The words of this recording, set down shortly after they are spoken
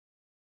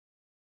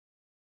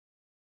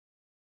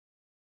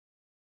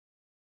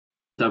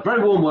So a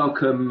very warm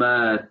welcome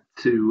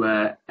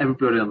to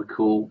everybody on the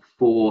call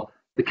for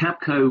the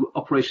Capco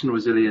Operational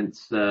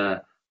Resilience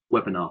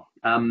webinar.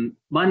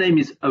 My name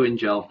is Owen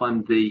Jelf.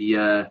 I'm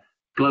the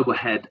Global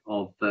Head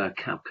of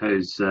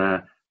Capco's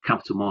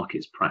Capital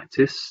Markets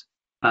practice.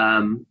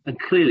 And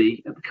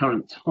clearly at the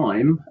current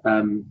time,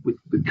 with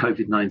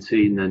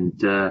COVID-19 and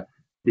the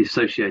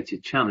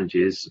associated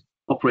challenges,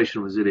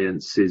 operational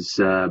resilience is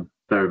very,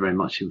 very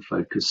much in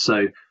focus.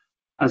 So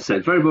as I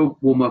said, very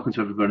warm welcome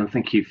to everybody, and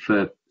thank you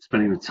for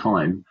spending the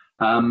time.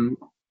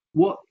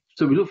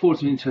 So we look forward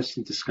to an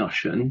interesting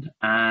discussion,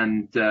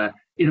 and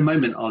in a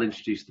moment I'll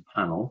introduce the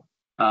panel.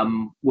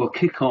 We'll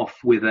kick off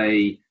with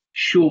a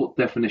short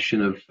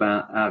definition of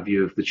our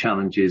view of the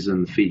challenges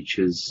and the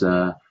features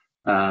of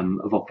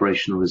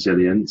operational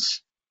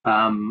resilience.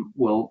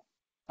 We'll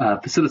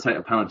facilitate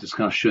a panel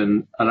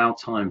discussion, allow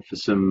time for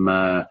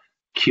some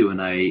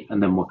Q&A,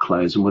 and then we'll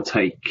close, and we'll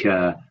take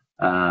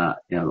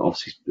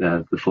obviously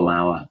the full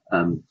hour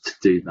to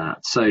do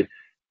that. So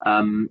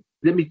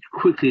let me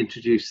quickly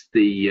introduce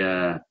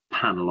the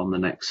panel on the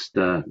next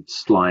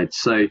slide.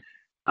 So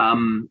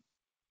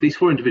these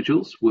four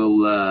individuals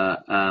will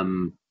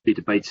be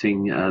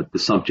debating the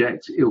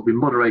subject. It will be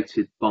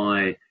moderated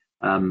by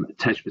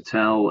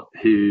Patel,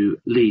 who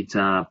leads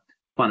our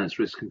finance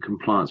risk and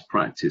compliance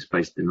practice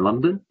based in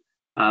London.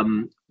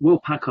 Will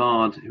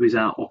Packard, who is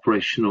our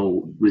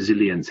operational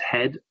resilience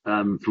head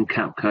from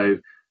Capco,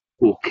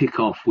 will kick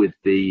off with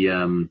the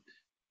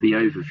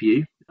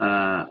overview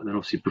and then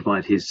obviously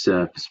provide his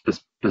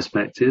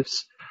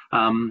perspectives.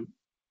 I'm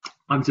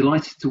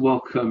delighted to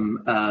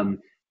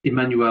welcome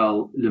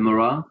Emmanuel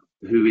Marois,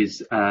 who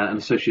is an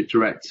associate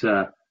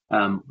director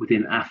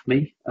within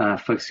AFME,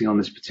 focusing on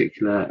this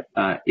particular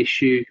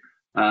issue,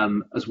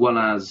 as well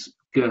as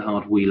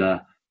Gerhard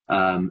Wheeler,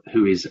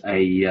 who is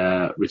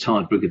a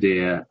retired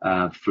brigadier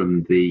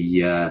from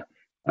the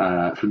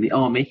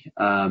Army,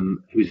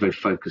 who is very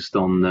focused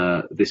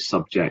on this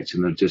subject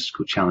and the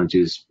logistical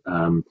challenges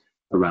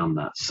around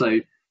that. So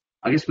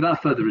I guess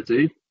without further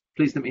ado,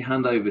 please let me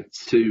hand over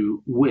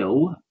to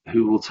Will,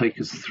 who will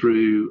take us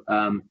through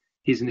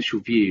his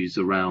initial views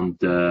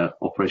around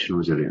operational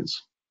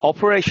resilience.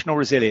 Operational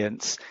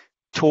resilience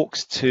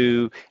talks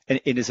to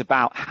and it is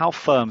about how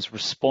firms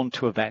respond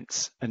to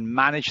events and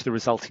manage the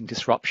resulting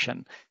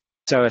disruption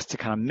so as to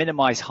kind of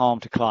minimize harm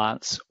to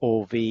clients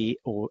or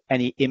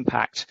any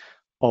impact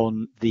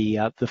on the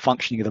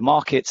functioning of the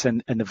markets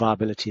and the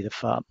viability of the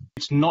firm.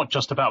 It's not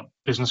just about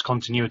business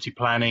continuity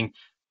planning,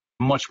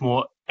 much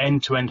more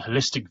end-to-end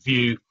holistic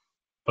view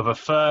of a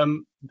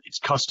firm, its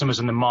customers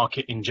and the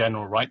market in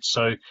general, right?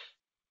 So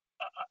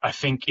I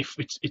think if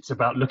it's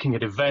about looking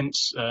at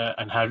events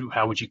and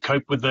how would you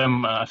cope with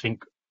them, I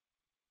think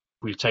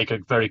we take a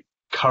very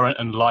current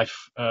and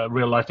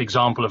real life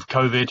example of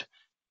COVID.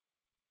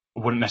 I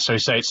wouldn't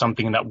necessarily say it's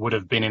something that would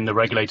have been in the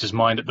regulator's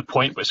mind at the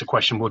point, but it's a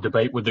question we'll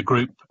debate with the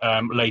group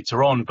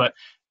later on. But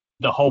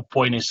the whole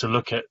point is to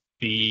look at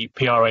the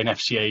PRA and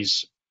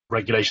FCA's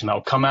regulation that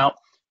will come out,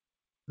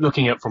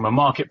 looking at it from a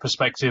market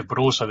perspective, but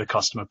also the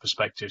customer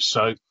perspective.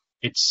 So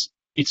it's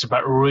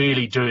about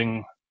really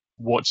doing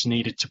what's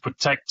needed to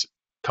protect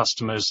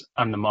customers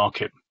and the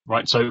market,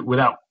 right? So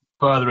without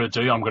further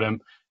ado, I'm going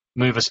to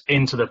move us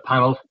into the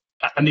panel,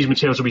 and these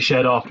materials will be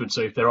shared afterwards.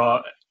 So if there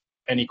are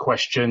any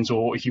questions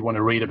or if you want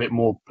to read a bit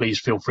more, please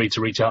feel free to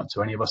reach out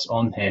to any of us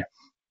on here.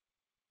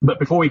 But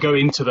before we go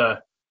into the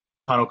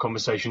panel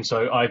conversation,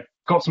 so I've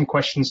got some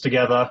questions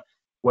together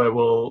where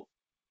we'll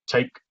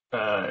take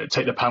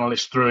the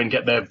panelists through and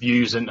get their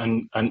views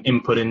and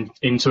input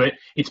into it.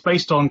 It's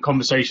based on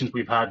conversations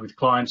we've had with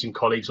clients and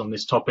colleagues on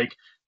this topic.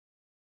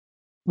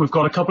 We've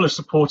got a couple of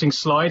supporting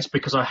slides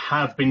because I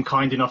have been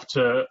kind enough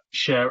to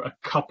share a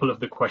couple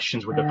of the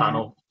questions with the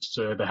panel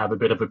so they have a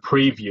bit of a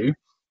preview.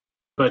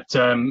 But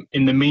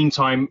in the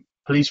meantime,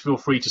 please feel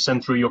free to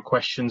send through your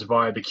questions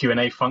via the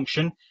Q&A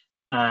function,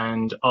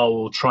 and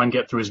I'll try and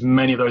get through as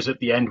many of those at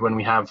the end when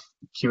we have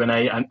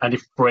Q&A. And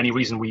if for any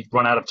reason we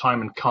run out of time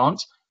and can't,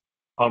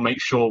 I'll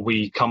make sure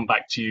we come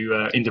back to you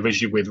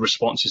individually with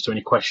responses to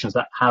any questions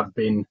that have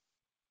been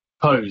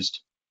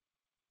posed.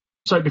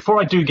 So before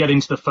I do get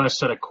into the first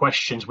set of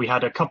questions, we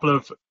had a couple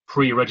of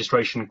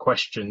pre-registration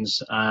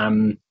questions,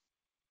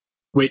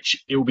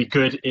 which it will be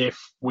good if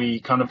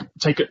we kind of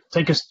take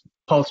a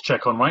pulse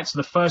check on, right? So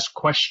the first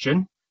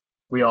question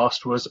we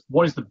asked was,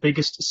 what is the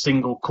biggest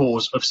single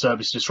cause of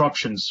service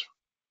disruptions?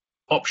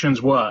 Options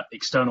were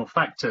external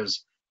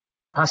factors,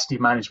 capacity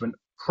management,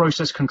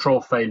 process control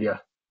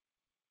failure,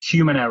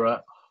 human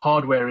error,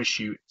 hardware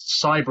issue,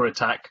 cyber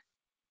attack,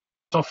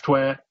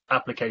 software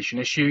application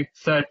issue,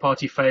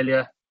 third-party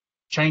failure,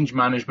 change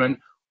management,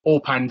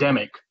 or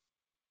pandemic.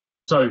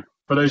 So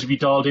for those of you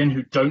dialed in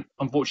who don't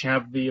unfortunately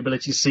have the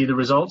ability to see the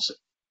results,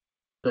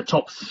 the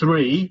top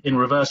three in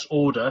reverse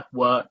order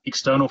were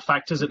external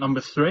factors at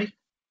number 3.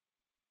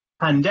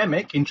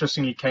 Pandemic,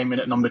 interestingly, came in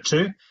at number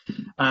 2.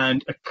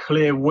 And a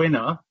clear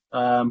winner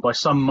by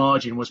some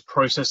margin was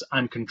process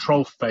and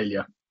control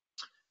failure.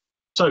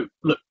 So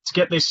look, to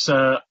get this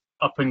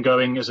up and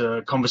going as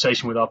a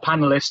conversation with our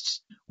panelists,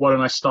 why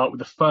don't I start with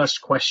the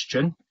first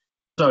question?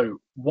 So,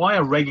 why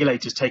are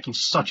regulators taking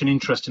such an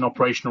interest in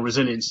operational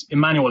resilience?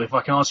 Emmanuel, if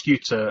I can ask you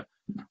to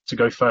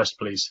go first,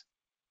 please.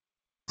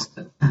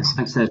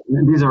 Thanks, Ed.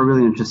 These are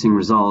really interesting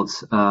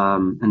results,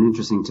 and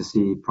interesting to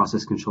see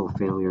process control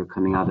failure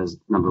coming out as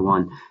number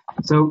one.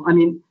 So,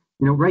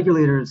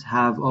 regulators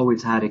have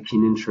always had a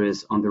keen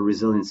interest on the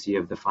resiliency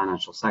of the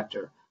financial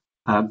sector.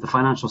 The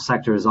financial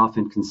sector is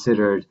often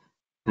considered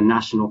a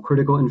national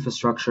critical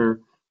infrastructure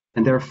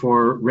and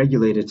therefore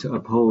regulated to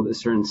uphold a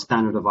certain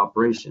standard of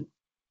operation.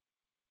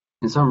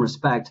 In some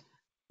respect,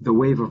 the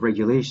wave of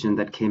regulation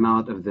that came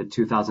out of the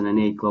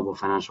 2008 global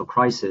financial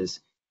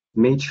crisis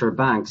made sure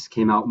banks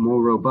came out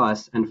more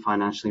robust and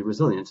financially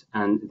resilient,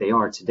 and they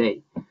are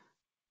today.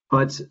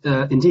 But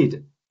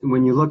indeed,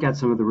 when you look at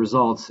some of the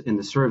results in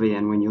the survey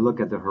and when you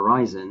look at the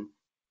horizon,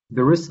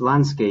 the risk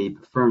landscape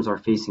firms are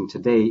facing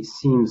today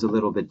seems a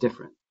little bit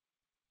different.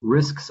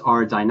 Risks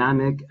are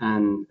dynamic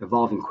and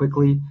evolving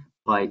quickly,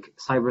 like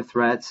cyber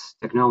threats,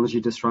 technology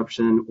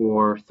disruption,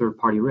 or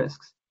third-party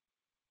risks.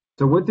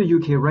 So what the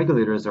UK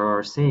regulators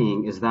are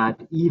saying is that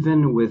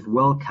even with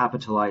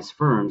well-capitalized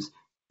firms,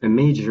 a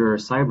major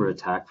cyber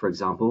attack, for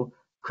example,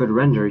 could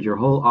render your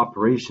whole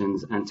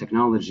operations and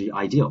technology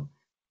ideal.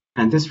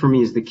 And this, for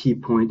me, is the key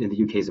point in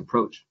the UK's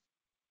approach.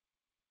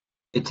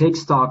 It takes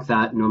stock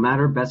that no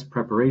matter best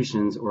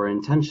preparations or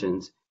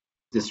intentions,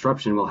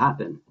 disruption will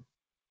happen.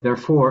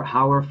 Therefore,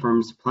 how are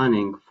firms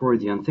planning for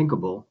the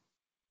unthinkable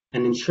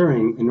and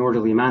ensuring an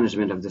orderly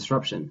management of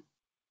disruption?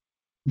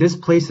 This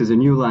places a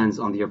new lens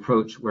on the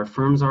approach where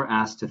firms are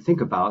asked to think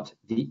about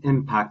the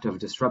impact of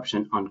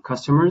disruption on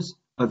customers,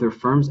 other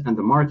firms, and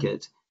the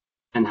market,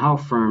 and how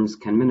firms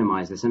can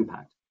minimize this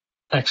impact.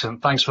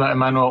 Excellent. Thanks for that,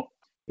 Emmanuel.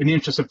 In the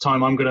interest of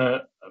time, I'm going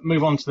to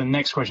move on to the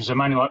next question. So,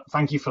 Emmanuel,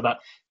 thank you for that.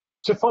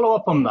 To follow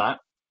up on that,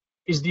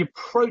 is the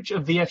approach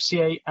of the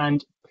FCA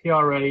and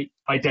PRA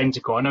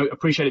identical? I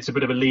appreciate it's a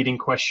bit of a leading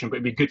question, but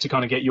it'd be good to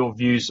kind of get your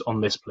views on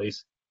this,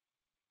 please.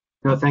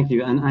 No, thank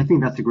you. And I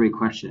think that's a great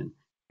question.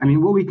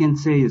 What we can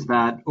say is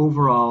that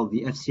overall,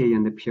 the FCA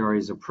and the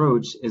PRA's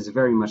approach is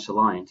very much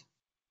aligned.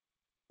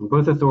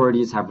 Both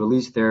authorities have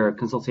released their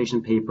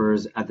consultation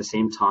papers at the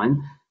same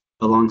time,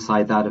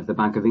 alongside that of the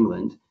Bank of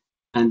England.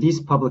 And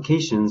these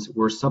publications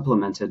were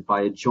supplemented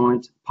by a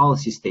joint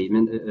policy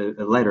statement,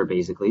 a letter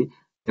basically,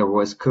 that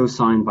was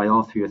co-signed by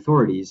all three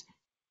authorities,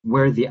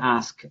 where the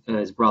ask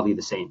is broadly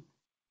the same.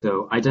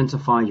 So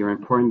identify your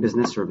important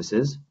business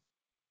services,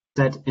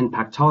 set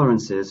impact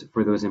tolerances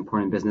for those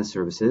important business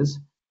services,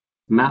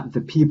 map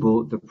the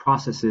people, the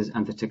processes,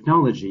 and the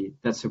technology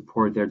that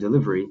support their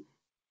delivery,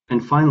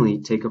 and finally,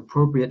 take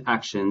appropriate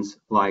actions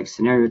like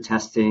scenario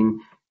testing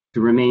to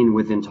remain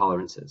within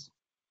tolerances.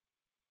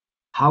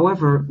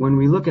 However, when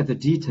we look at the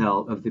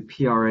detail of the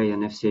PRA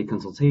and FCA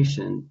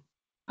consultation,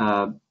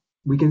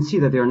 we can see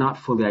that they are not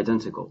fully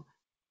identical.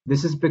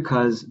 This is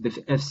because the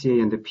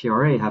FCA and the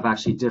PRA have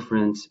actually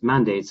different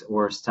mandates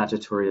or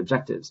statutory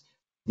objectives.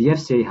 The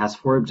FCA has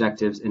 4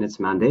 objectives in its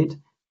mandate: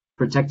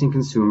 protecting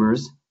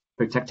consumers,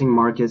 protecting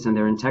markets and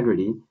their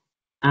integrity,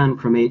 and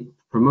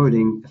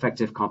promoting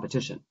effective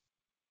competition.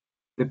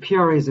 The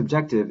PRA's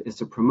objective is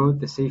to promote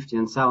the safety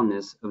and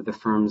soundness of the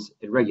firms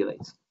it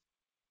regulates.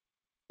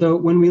 So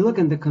when we look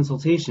at the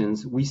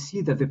consultations, we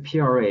see that the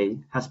PRA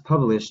has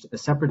published a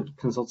separate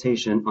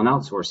consultation on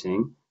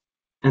outsourcing,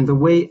 and the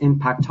way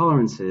impact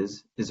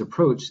tolerances is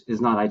approached is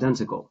not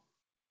identical.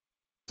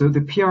 So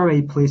the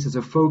PRA places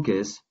a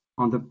focus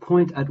on the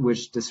point at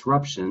which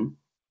disruption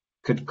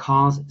could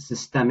cause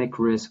systemic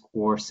risk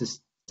or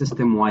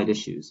system-wide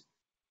issues,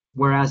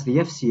 whereas the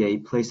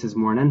FCA places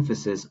more an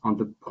emphasis on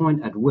the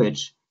point at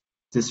which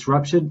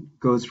disruption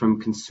goes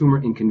from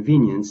consumer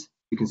inconvenience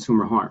to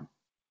consumer harm.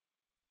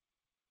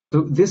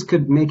 So this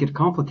could make it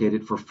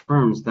complicated for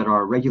firms that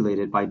are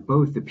regulated by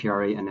both the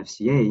PRA and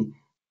FCA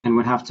and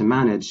would have to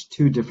manage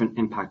 2 different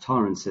impact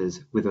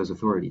tolerances with those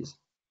authorities.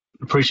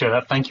 Appreciate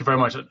that. Thank you very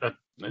much.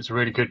 That's a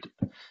really good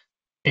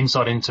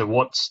insight into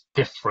what's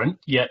different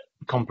yet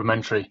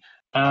complementary.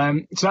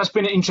 So that's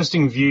been an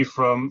interesting view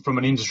from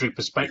an industry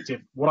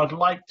perspective. What I'd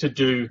like to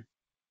do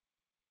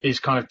is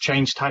kind of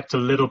change tact a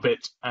little bit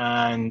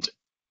and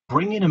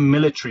bring in a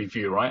military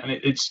view, right? And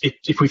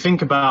if we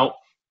think about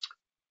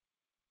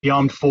the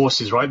armed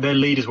forces, right, they're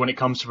leaders when it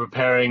comes to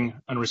preparing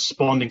and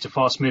responding to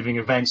fast-moving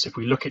events. If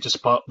we look at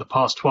just the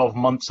past 12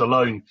 months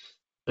alone,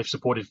 they've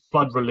supported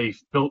flood relief,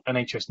 built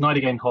NHS night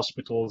again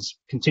hospitals,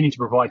 continue to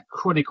provide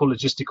critical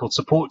logistical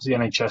support to the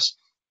NHS.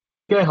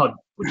 Gerhard,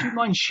 would you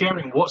mind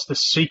sharing what's the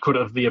secret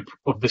of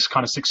this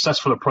kind of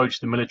successful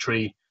approach the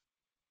military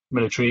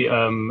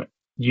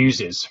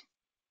uses?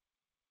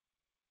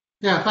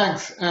 Yeah,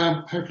 thanks.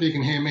 Hopefully you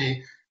can hear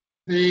me.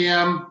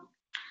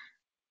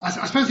 I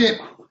suppose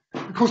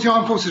of course, the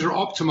armed forces are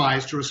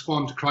optimized to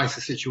respond to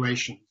crisis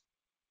situations.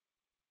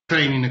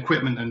 Training,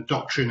 equipment, and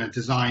doctrine are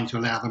designed to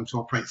allow them to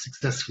operate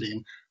successfully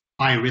in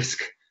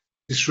high-risk,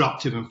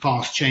 disruptive, and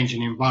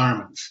fast-changing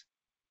environments.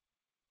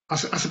 I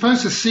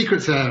suppose the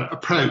secret to their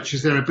approach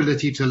is their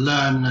ability to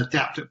learn and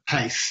adapt at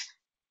pace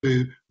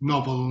to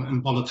novel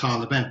and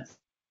volatile events.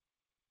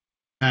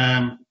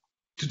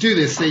 To do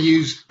this, they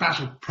used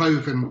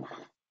battle-proven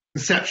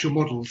conceptual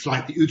models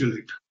like the OODA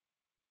loop,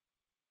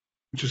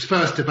 which was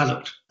first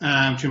developed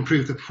to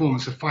improve the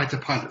performance of fighter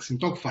pilots in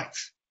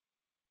dogfights.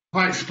 If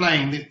I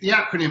explain, the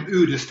acronym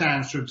OODA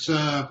stands for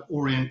Observe,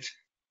 Orient,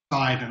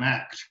 Decide and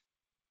Act.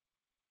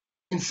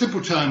 In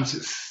simple terms,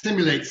 it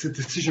simulates the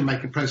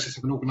decision-making process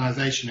of an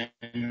organisation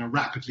in a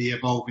rapidly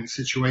evolving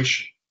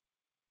situation.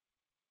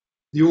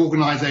 The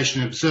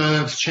organisation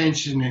observes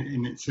changes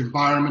in its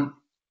environment,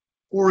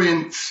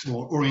 orients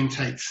or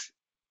orientates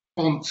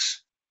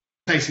response,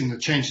 facing the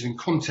changes in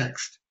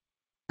context,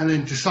 and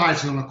then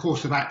decides on a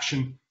course of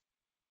action,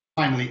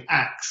 finally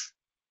acts.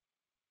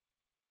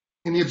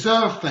 In the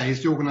observe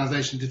phase, the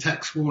organisation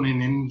detects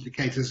warning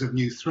indicators of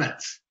new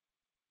threats.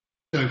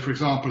 So, for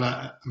example,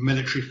 a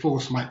military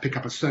force might pick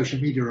up a social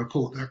media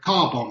report that a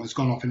car bomb has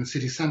gone off in the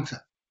city centre.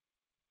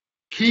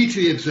 Key to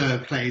the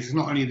observe phase is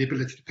not only the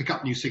ability to pick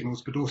up new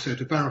signals, but also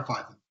to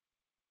verify them.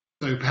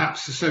 So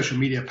perhaps the social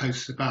media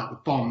posts about the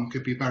bomb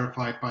could be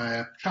verified by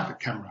a traffic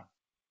camera.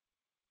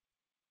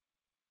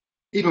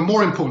 Even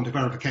more important to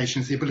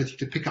verification is the ability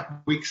to pick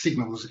up weak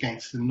signals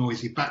against the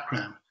noisy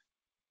background.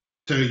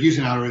 So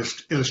using our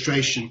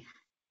illustration,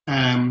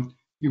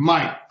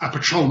 a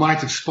patrol might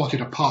have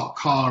spotted a parked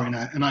car in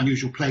an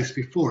unusual place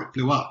before it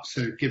blew up,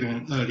 so giving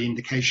an early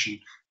indication,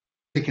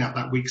 picking up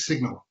that weak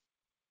signal.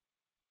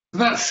 So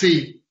that's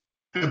the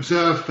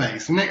observe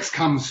phase. The next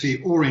comes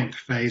the orient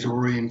phase, or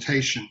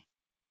orientation.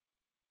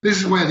 This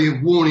is where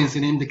the warnings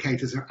and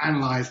indicators are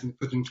analysed and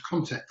put into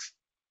context.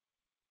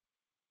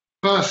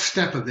 First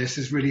step of this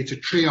is really to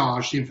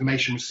triage the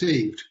information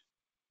received.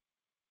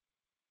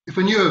 If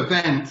a new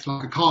event,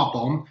 like a car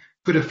bomb,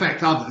 could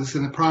affect others,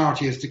 then the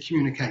priority is to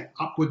communicate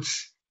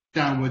upwards,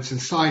 downwards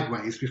and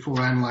sideways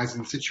before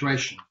analysing the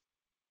situation.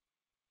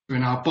 So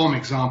in our bomb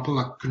example,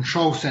 a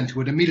control centre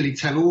would immediately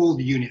tell all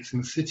the units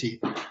in the city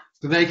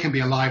so they can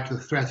be alive to the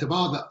threat of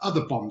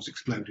other bombs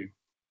exploding.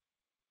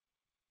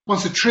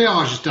 Once the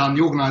triage is done,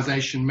 the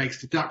organisation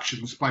makes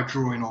deductions by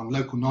drawing on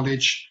local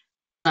knowledge,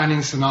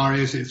 planning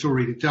scenarios it's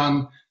already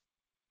done,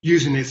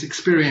 using its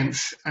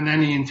experience and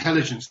any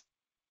intelligence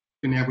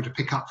being able to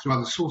pick up through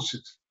other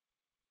sources.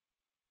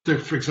 So,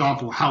 for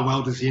example, how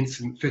well does the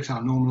incident fit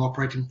our normal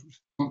operating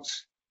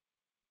response?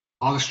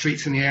 Are the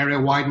streets in the area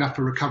wide enough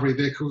for recovery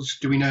vehicles?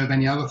 Do we know of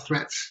any other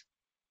threats?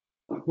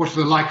 What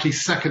are the likely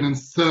second and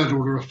third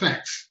order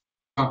effects?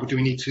 For example, do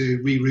we need to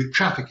reroute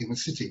traffic in the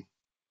city?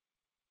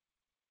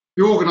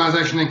 The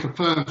organisation then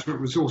confirms what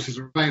resources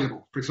are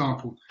available. For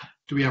example,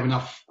 do we have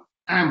enough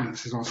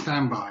ambulances on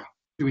standby?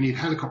 Do we need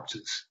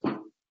helicopters?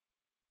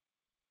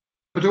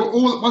 But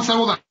once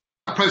all that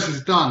process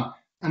is done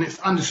and it's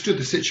understood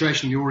the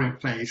situation in the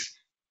orient phase,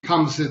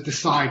 comes the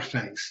decide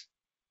phase.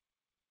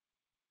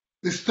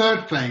 This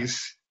third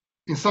phase,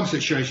 in some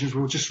situations,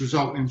 will just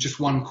result in just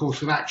one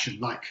course of action,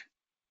 like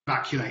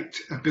evacuate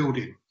a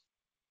building.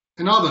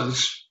 In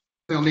others,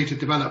 they'll need to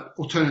develop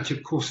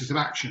alternative courses of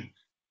action,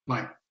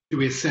 like do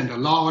we send a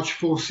large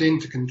force in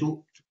to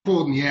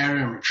cordon the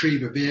area and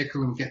retrieve a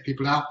vehicle and get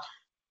people out,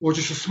 or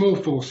just a small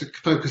force that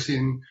focus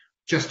in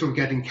just on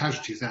getting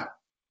casualties out.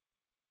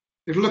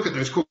 It'll look at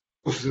those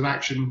courses of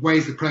action,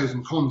 weighs the pros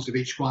and cons of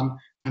each one,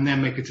 and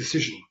then make a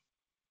decision.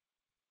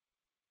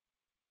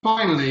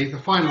 Finally, the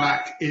final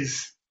act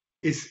is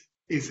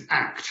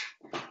act.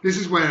 This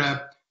is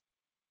where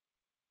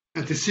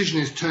a decision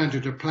is turned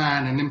into a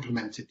plan and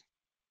implemented.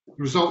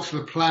 The results of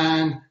the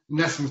plan and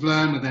lessons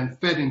learned are then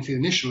fed into the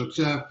initial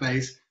observe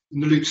phase,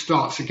 and the loop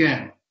starts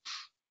again.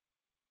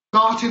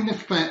 Starting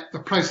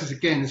the process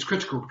again is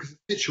critical because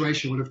the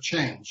situation will have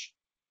changed.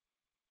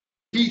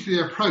 Key to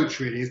the approach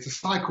really is to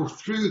cycle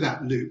through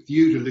that loop, the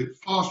OODA loop,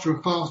 faster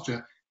and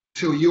faster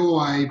until you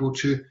are able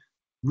to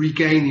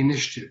regain the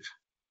initiative.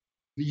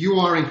 That you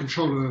are in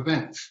control of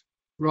events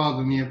rather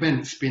than the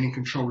events being in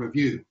control of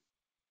you.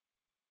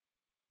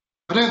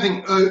 I don't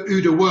think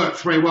OODA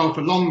works very well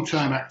for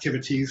long-term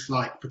activities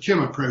like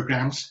procurement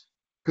programs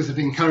because it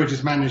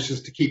encourages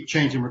managers to keep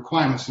changing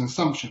requirements and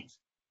assumptions,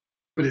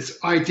 but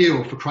it's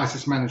ideal for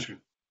crisis management.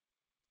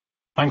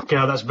 Thanks,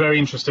 Gerhard. That's very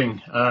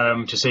interesting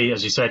to see,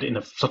 as you said,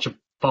 in such a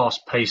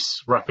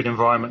fast-paced, rapid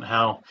environment,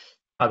 how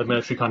the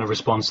military kind of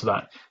responds to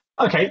that.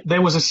 Okay,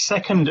 there was a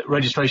second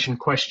registration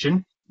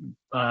question,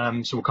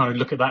 so we'll kind of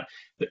look at that.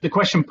 The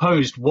question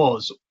posed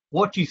was,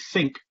 what do you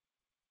think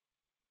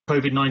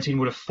COVID-19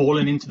 would have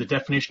fallen into the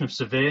definition of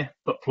severe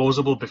but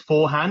plausible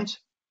beforehand?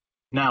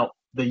 Now,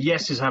 the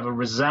yeses have a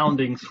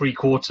resounding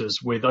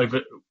 3/4 with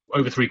over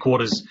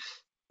 3/4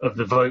 of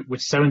the vote,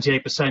 with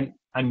 78%,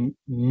 and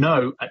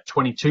no at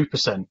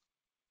 22%.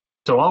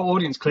 So our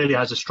audience clearly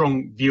has a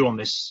strong view on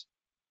this.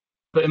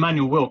 But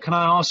Emmanuel, can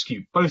I ask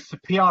you, both the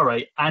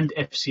PRA and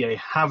FCA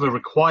have a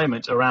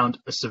requirement around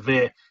a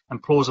severe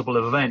and plausible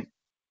event.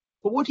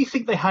 But what do you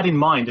think they had in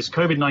mind, as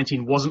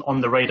COVID-19 wasn't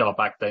on the radar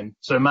back then?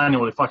 So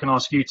Emmanuel, if I can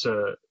ask you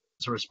to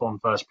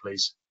respond first,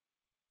 please.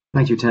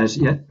 Thank you, Tej.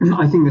 Yeah,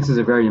 I think this is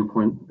a very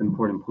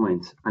important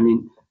point. I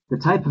mean, the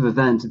type of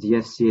event the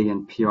FCA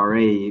and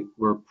PRA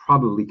were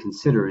probably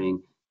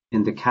considering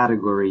in the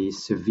category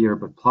severe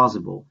but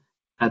plausible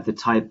at the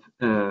type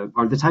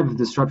of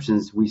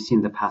disruptions we've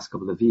seen the past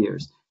couple of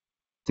years.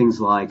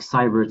 Things like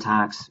cyber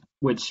attacks,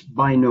 which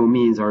by no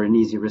means are an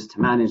easy risk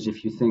to manage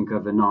if you think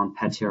of a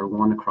non-Patel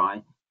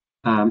WannaCry.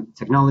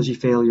 Technology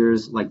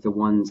failures like the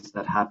ones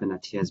that happen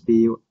at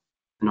TSB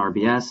and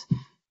RBS,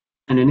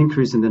 and an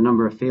increase in the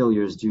number of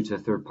failures due to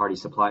third-party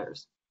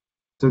suppliers.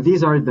 So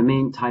these are the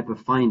main type of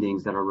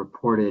findings that are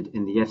reported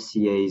in the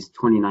FCA's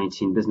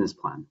 2019 business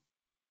plan.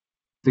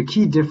 The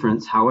key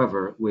difference,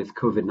 however, with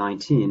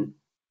COVID-19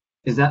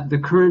 is that the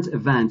current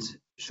event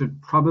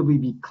should probably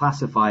be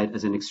classified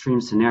as an extreme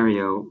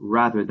scenario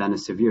rather than a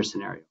severe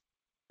scenario.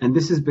 And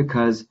this is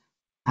because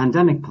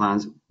pandemic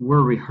plans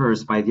were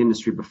rehearsed by the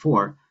industry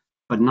before,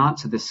 but not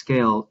to the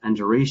scale and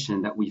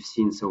duration that we've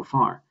seen so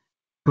far.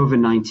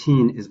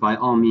 COVID-19 is by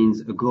all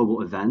means a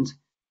global event.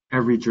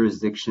 Every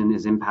jurisdiction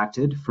is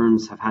impacted.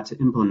 Firms have had to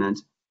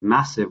implement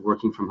massive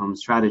working from home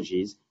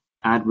strategies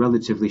at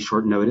relatively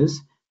short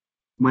notice,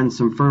 when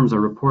some firms are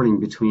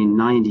reporting between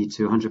 90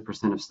 to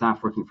 100% of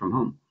staff working from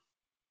home.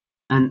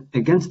 And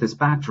against this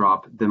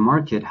backdrop, the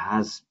market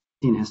has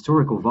seen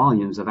historical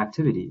volumes of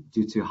activity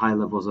due to high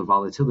levels of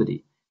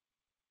volatility.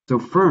 So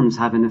firms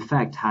have in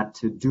effect had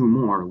to do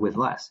more with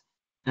less.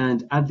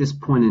 And at this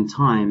point in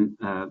time,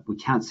 we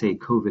can't say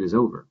COVID is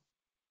over.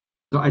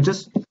 So I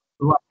just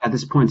like at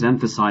this point to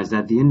emphasize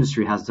that the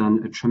industry has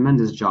done a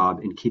tremendous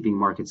job in keeping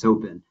markets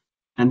open.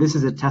 And this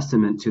is a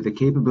testament to the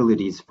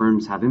capabilities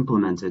firms have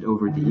implemented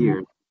over the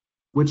years,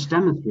 which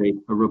demonstrate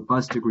a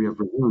robust degree of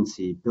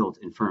resiliency built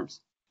in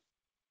firms.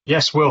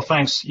 Yes, Will,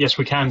 thanks. Yes,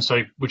 we can.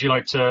 So would you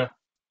like to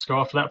go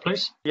after that,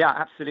 please? Yeah,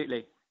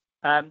 absolutely.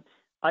 I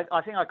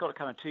think I've got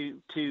kind of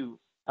two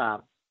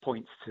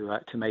points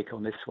to make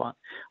on this one.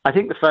 I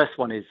think the first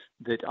one is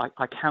that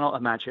I cannot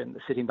imagine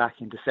that sitting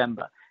back in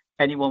December,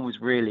 anyone was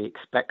really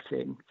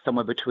expecting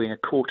somewhere between a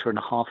quarter and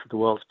a half of the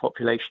world's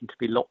population to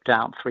be locked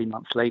down 3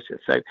 months later.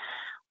 So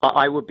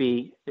I would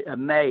be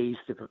amazed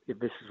if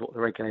this is what the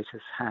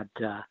regulators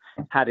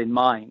had in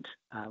mind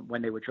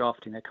when they were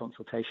drafting their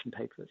consultation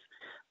papers.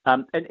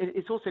 And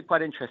it's also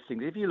quite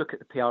interesting. If you look at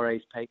the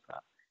PRA's paper,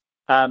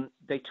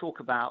 they talk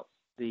about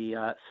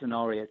the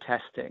scenario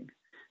testing.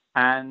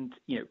 And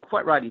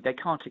quite rightly, they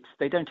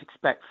don't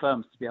expect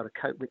firms to be able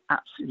to cope with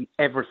absolutely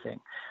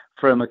everything,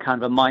 from a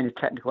kind of a minor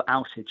technical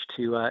outage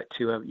to a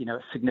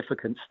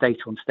significant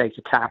state-on-state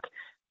attack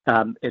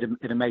at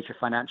a major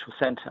financial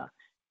center.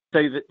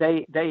 So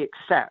that they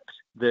accept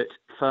that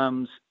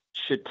firms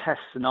should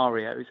test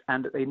scenarios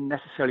and that they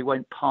necessarily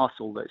won't pass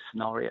all those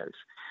scenarios.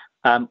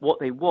 What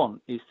they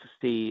want is to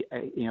see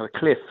a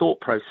clear thought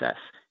process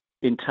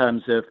in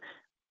terms of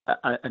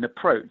an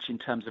approach, in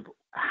terms of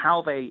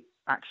how they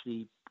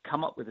actually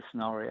come up with the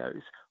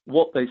scenarios,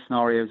 what those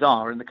scenarios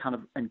are,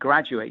 and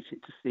graduate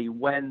it to see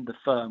when the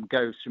firm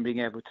goes from being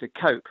able to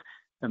cope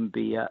and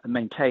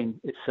maintain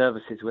its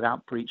services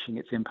without breaching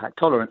its impact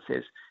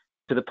tolerances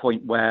to the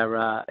point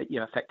where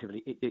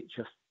effectively it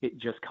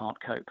just can't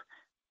cope.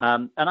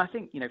 And I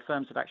think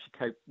firms have actually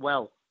coped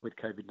well with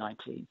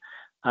COVID-19,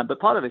 but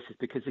part of this is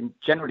because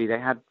generally they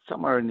had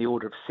somewhere in the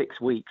order of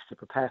 6 weeks to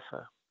prepare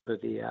for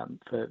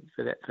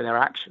their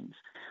actions,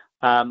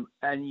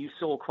 and you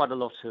saw quite a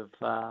lot of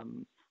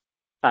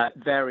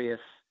various,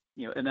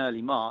 in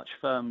early March,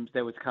 firms,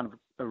 there was kind of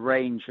a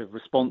range of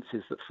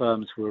responses that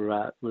firms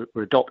were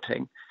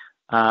adopting,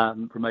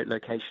 remote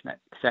location,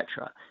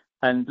 etc.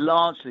 And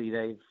largely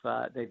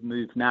they've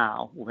moved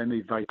now, or they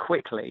moved very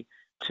quickly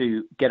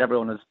to get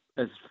everyone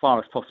as far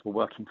as possible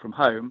working from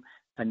home,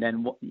 and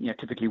then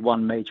typically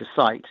one major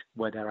site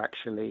where they're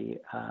actually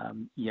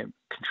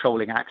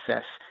controlling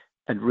access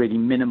and really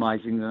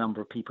minimizing the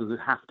number of people who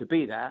have to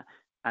be there,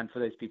 and for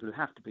those people who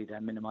have to be there,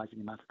 minimizing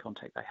the amount of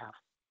contact they have.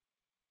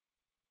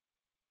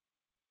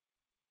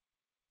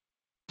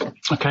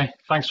 Okay,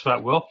 thanks for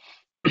that, Will.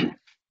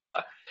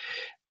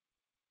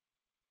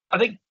 I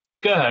think,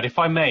 Gerhard, if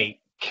I may,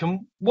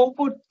 what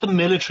would the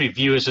military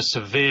view as a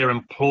severe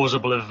and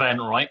plausible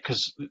event, right?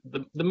 Because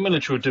the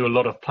military would do a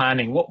lot of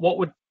planning. What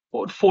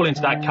would fall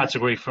into that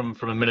category from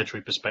a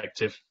military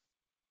perspective?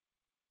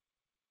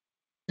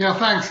 Yeah,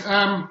 thanks.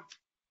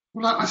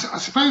 Well, I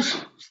suppose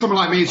someone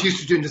like me is used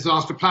to doing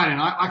disaster planning.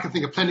 I can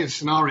think of plenty of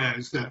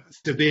scenarios that are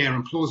severe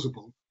and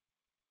plausible,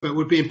 but it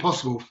would be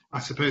impossible, I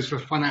suppose, for a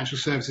financial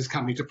services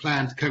company to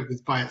plan to cope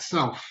with by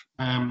itself.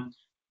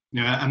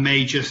 A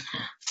major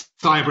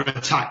cyber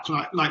attack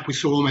like we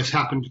saw almost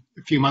happened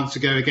a few months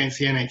ago against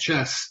the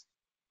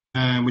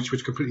NHS, which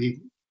would completely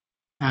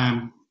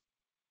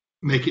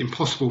make it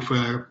impossible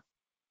for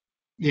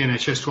the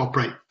NHS to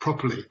operate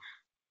properly.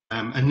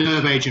 A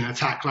nerve agent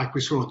attack like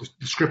we saw the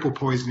Skripal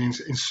poisoning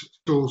in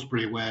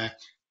Salisbury, where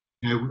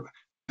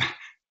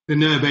the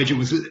nerve agent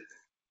was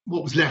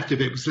what was left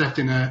of it was left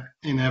in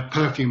a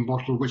perfume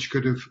bottle, which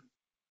could have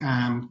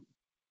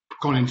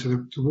gone into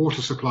the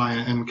water supply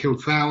and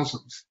killed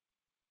thousands.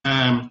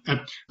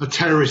 A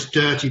terrorist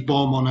dirty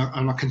bomb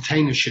on a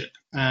container ship.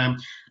 I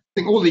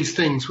think all these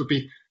things would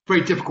be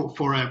very difficult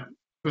for a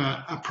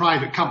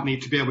private company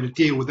to be able to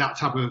deal with that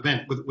type of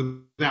event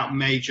without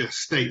major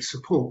state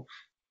support.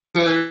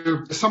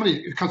 So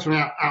somebody who comes from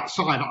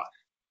outside,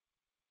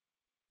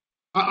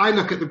 I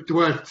look at the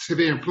word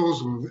severe and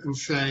plausible and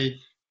say,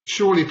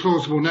 surely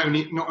plausible not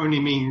only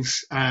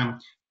means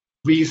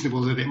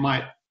reasonable that it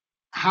might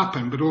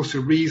happen, but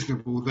also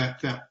reasonable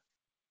that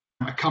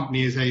a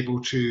company is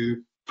able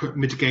to put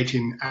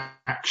mitigating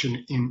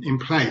action in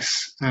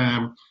place.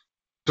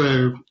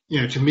 So,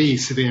 to me,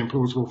 severe and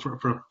plausible for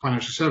a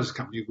financial service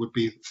company would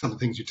be some of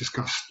the things you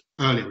discussed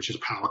earlier, which is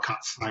power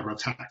cuts, cyber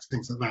attacks,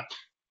 things like that,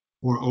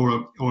 or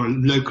a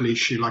local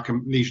issue like a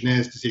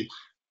Legionnaire's disease,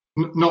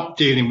 not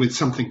dealing with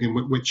something in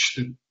which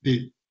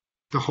the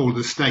whole of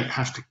the state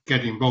has to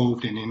get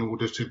involved in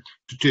order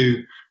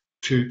to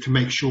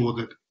make sure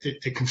that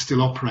it can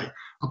still operate.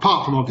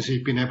 Apart from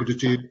obviously being able to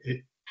do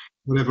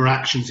whatever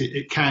actions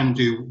it can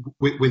do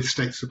with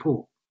state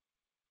support.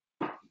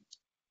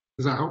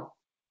 Does that help?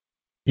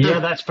 Yeah,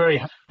 that's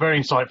very, very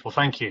insightful.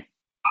 Thank you.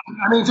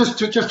 I mean, just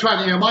to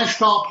add, my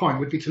start point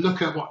would be to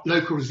look at what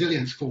local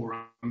resilience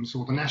forums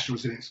or the National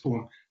Resilience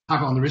Forum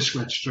have on the risk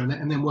register,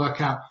 and then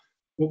work out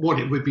what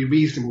it would be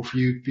reasonable for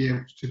you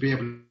to be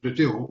able to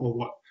do, or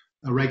what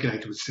a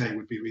regulator would say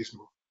would be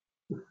reasonable.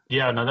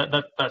 Yeah,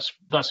 no,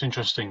 that's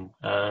interesting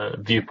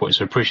viewpoint.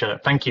 So appreciate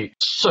that. Thank you.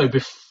 So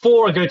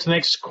before I go to the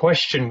next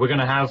question, we're going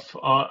to have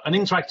an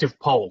interactive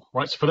poll,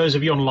 right? So for those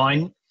of you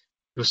online,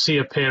 you'll see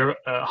appear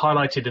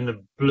highlighted in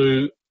the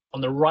blue on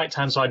the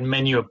right-hand side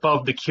menu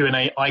above the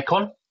Q&A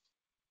icon.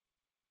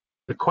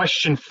 The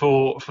question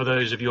for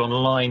those of you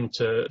online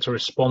to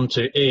respond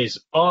to is,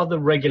 are the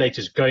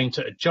regulators going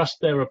to adjust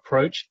their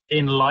approach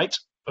in light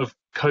of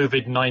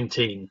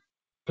COVID-19?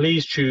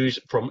 Please choose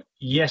from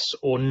yes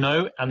or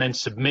no and then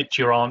submit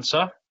your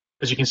answer.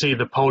 As you can see,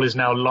 the poll is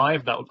now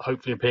live. That will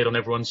hopefully appear on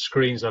everyone's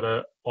screens that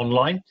are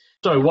online.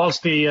 So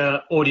whilst the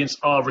audience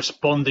are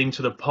responding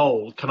to the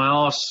poll, can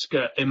I ask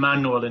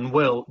Emmanuel and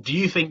Will, do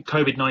you think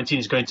COVID-19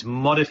 is going to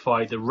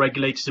modify the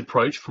regulators'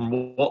 approach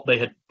from what they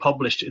had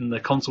published in the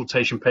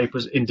consultation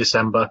papers in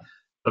December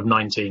of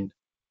 19?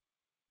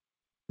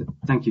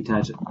 Thank you,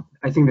 Tej.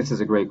 I think this is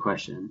a great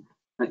question.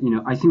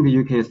 I think the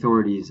UK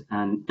authorities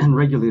and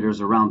regulators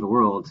around the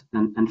world,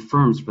 and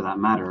firms for that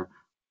matter,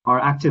 are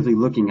actively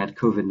looking at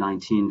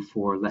COVID-19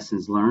 for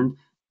lessons learned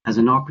as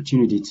an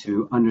opportunity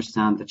to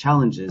understand the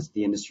challenges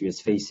the industry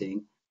is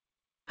facing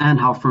and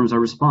how firms are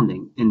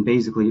responding in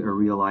basically a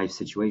real-life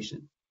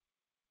situation.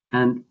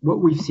 And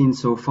what we've seen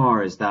so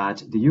far is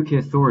that the UK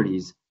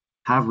authorities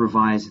have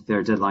revised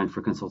their deadline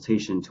for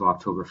consultation to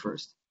October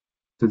 1st.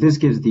 So this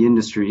gives the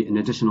industry an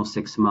additional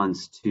 6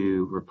 months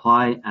to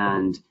reply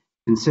and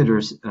consider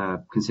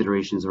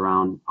considerations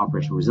around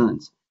operational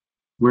resilience.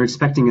 We're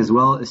expecting as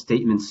well a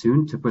statement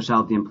soon to push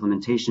out the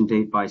implementation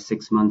date by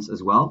 6 months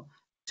as well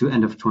to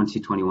end of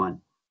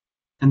 2021.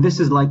 And this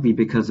is likely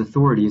because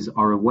authorities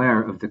are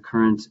aware of the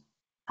current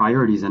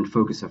priorities and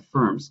focus of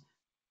firms,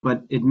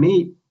 but it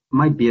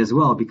might be as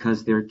well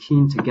because they're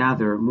keen to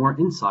gather more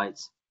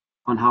insights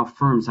on how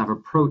firms have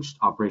approached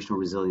operational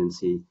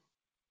resiliency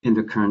in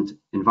the current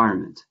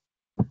environment.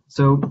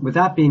 So with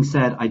that being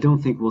said, I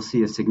don't think we'll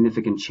see a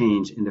significant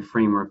change in the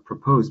framework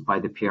proposed by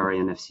the PRA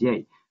and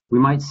FCA. We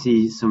might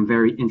see some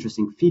very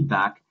interesting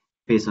feedback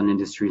based on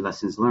industry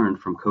lessons learned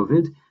from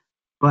COVID,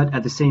 but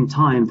at the same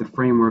time, the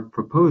framework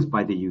proposed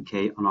by the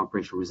UK on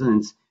operational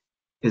resilience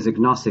is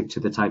agnostic to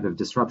the type of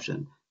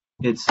disruption.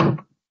 It's,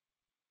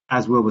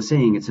 as Will was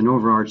saying, it's an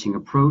overarching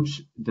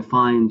approach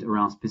defined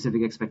around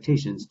specific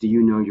expectations. Do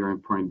you know your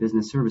important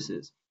business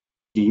services?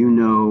 Do you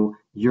know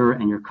your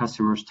and your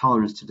customers'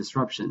 tolerance to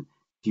disruption?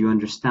 Do you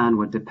understand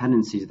what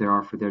dependencies there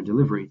are for their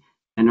delivery?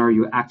 And are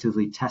you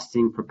actively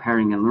testing,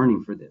 preparing, and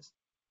learning for this?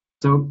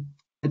 So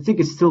I think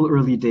it's still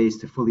early days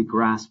to fully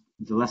grasp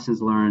the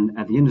lessons learned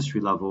at the industry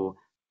level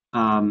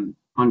on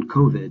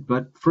COVID,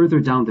 but further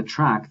down the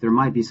track, there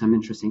might be some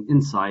interesting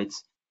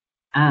insights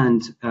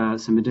and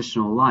some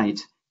additional light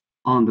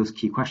on those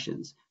key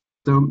questions.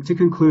 So to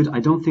conclude, I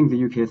don't think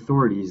the UK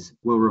authorities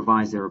will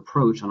revise their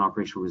approach on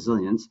operational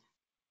resilience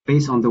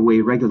based on the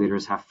way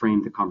regulators have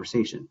framed the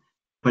conversation.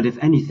 But if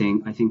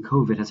anything, I think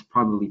COVID has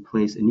probably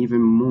placed an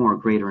even more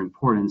greater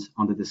importance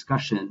on the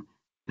discussion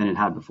than it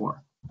had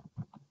before.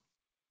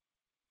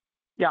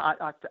 Yeah,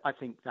 I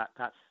think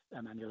that's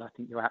Emmanuel. I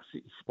think you're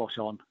absolutely spot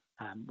on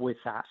with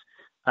that.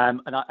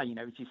 And as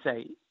you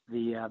say,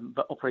 the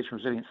operational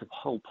resilience, the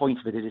whole point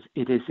of it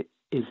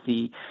is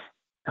the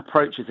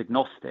approach is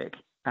agnostic,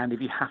 and if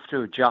you have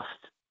to adjust,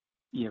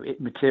 it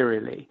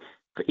materially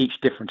for each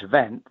different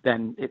event,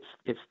 then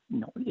it's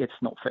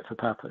not fit for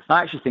purpose.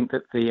 I actually think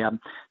that the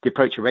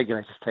approach the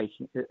regulators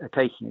are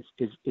taking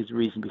is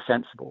reasonably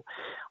sensible.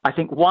 I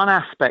think one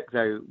aspect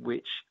though,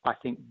 which I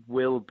think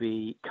will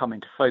be come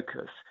into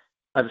focus,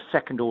 are the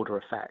second order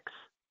effects.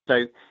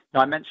 So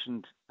I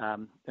mentioned a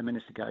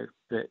minute ago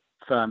that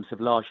firms have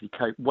largely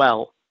coped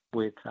well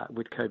with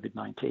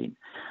COVID-19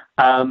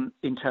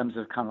 in terms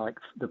of kind of like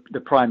the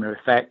primary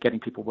effect,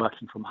 getting people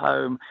working from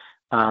home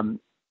and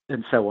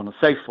so on and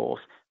so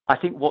forth. I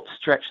think what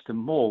stretched them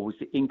more was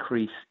the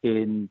increase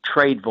in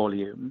trade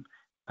volume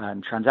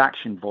and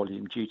transaction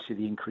volume due to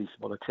the increased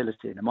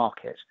volatility in the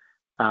market.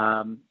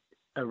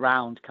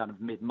 around kind of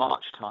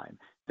mid-March time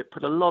that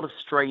put a lot of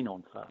strain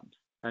on firms.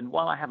 And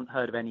while I haven't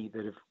heard of any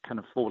that have kind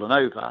of fallen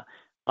over,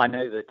 I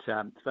know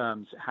that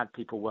firms had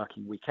people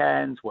working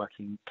weekends,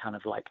 working kind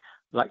of like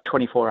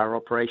 24-hour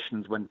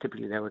operations when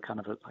typically they were kind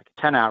of like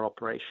a 10-hour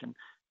operation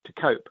to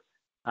cope.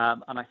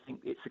 And I think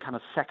it's a kind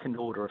of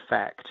second-order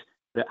effect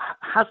that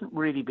hasn't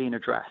really been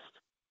addressed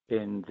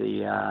in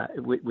the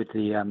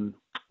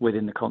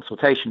within the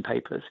consultation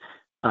papers,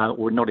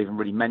 or not even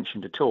really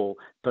mentioned at all.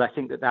 But I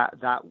think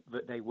that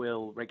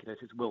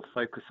regulators will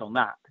focus on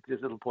that, because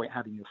there's little point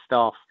having your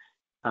staff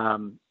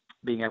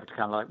being able to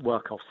kind of like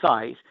work off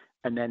site,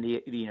 and then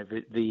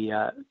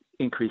the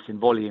increase in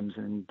volumes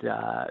and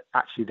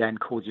actually then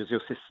causes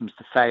your systems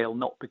to fail,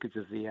 not because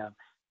of the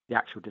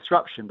actual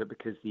disruption, but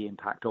because the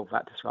impact of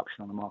that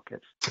disruption on the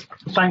markets.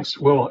 Thanks,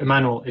 Will.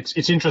 Emmanuel,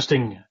 it's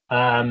interesting.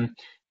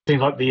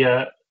 Things like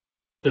the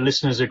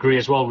listeners agree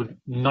as well, with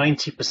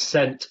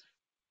 90%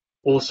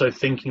 also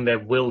thinking there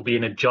will be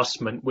an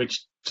adjustment,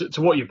 which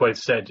to what you've both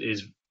said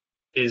is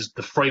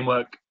the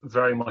framework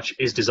very much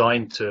is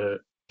designed to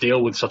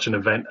deal with such an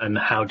event, and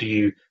how do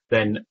you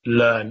then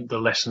learn the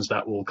lessons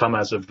that will come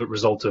as a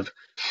result of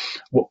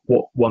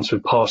what once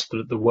we've passed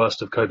the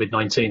worst of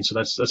COVID-19. So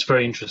that's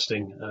very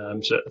interesting.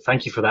 So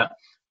thank you for that.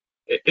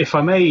 If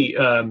I may,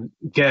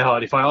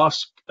 Gerhard, if I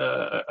ask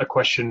a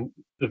question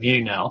of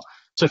you now.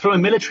 So from a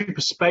military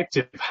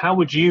perspective, how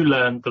would you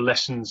learn the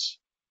lessons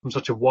from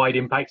such a wide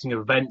impacting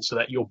event so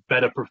that you're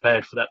better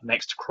prepared for that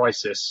next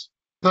crisis?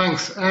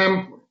 Thanks.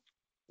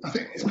 I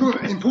think it's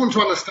important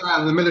to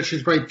understand the military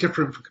is very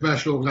different from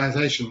commercial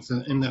organisations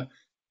in that,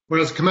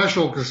 whereas a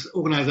commercial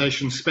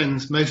organisation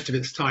spends most of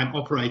its time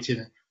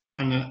operating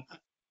and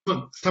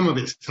some of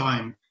its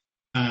time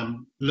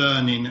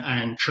learning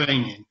and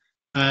training,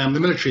 the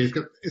military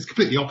is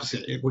completely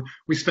opposite.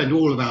 We spend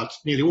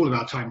nearly all of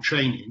our time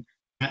training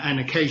and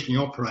occasionally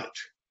operate.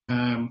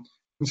 And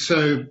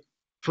so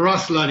for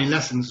us, learning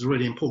lessons is a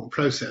really important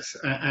process,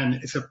 and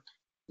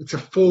it's a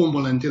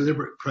formal and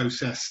deliberate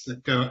process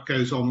that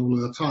goes on all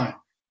of the time.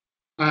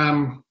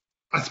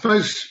 I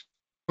suppose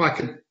if I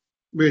could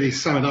really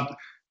sum it up,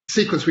 the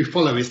sequence we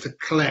follow is to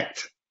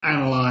collect,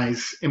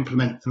 analyse,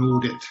 implement and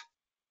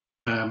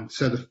audit.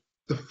 So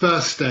the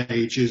first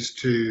stage is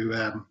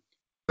to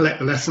collect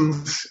the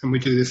lessons, and we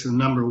do this in a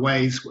number of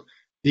ways.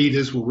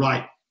 Leaders will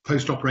write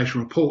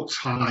post-operation reports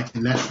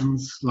highlighting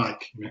lessons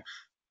like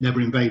never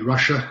invade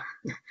Russia.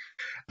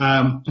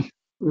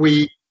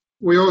 We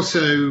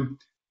also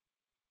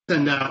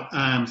send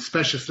out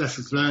specialist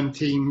lessons learned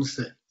teams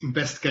that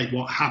investigate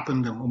what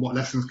happened and what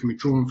lessons can be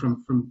drawn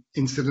from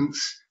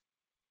incidents.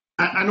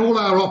 And all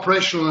our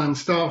operational and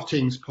staff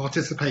teams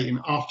participate in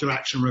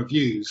after-action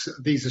reviews.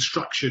 These are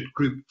structured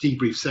group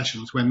debrief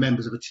sessions where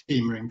members of a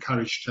team are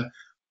encouraged to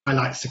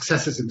highlight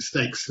successes and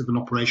mistakes of an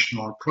operation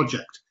or a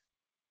project.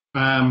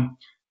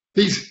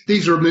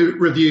 These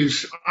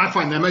reviews, I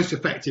find they're most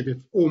effective if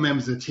all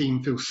members of the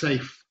team feel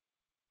safe,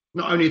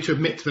 not only to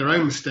admit to their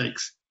own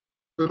mistakes,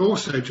 but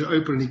also to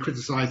openly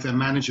criticise their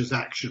manager's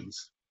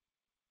actions.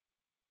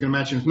 You can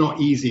imagine it's not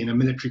easy in a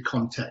military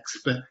context,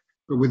 but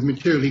with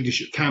material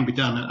leadership can be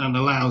done and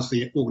allows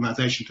the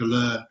organisation to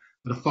learn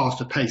at a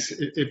faster pace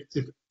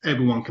if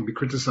everyone can be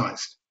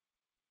criticised.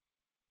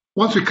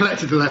 Once we've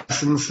collected the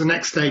lessons, the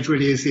next stage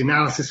really is the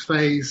analysis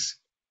phase.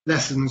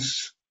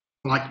 Lessons,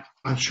 like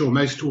I'm sure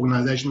most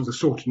organisations, are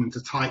sorted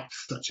into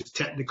types such as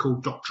technical,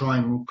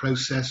 doctrinal,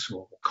 process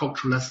or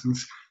cultural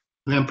lessons,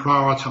 and then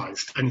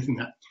prioritised. Anything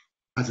that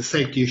has a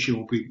safety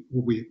issue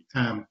will be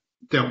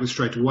dealt with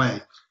straight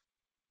away.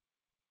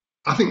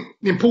 I think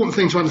the important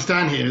thing to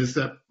understand here is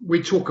that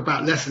we talk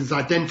about lessons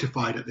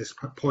identified at this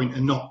point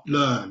and not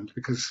learned,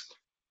 because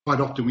quite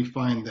often we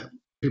find that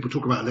people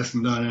talk about a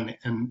lesson learned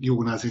and the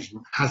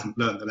organisation hasn't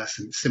learned the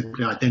lesson, it's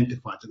simply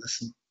identified the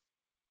lesson.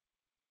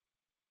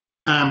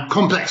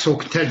 Complex or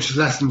contentious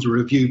lessons are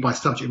reviewed by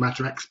subject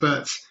matter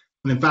experts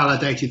and then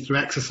validated through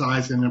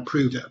exercise and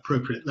improved at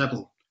appropriate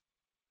level.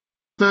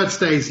 Third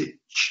stage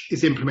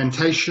is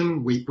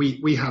implementation.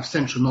 We have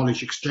central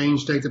knowledge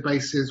exchange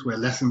databases where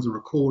lessons are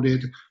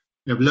recorded.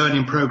 We have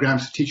learning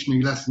programs to teach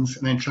new lessons,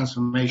 and then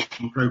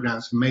transformation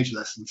programs for major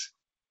lessons.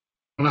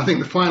 And I think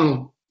the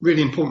final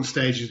really important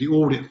stage is the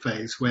audit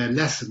phase, where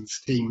lessons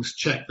teams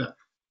check that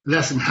the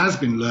lesson has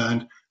been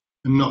learned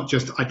and not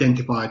just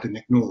identified and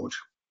ignored.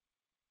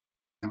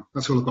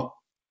 That's all I've got.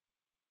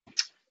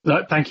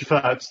 No, thank you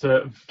for that. It's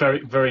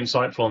very, very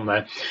insightful on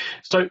there.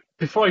 So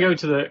before I go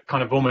to the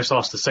kind of almost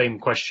ask the same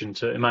question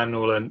to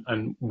Emmanuel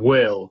and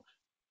Will,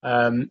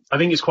 I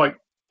think it's quite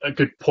a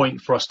good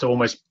point for us to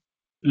almost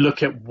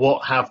look at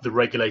what have the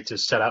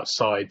regulators set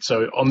outside.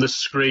 So on the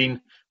screen,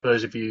 for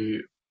those of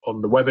you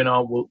on the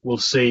webinar, we'll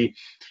see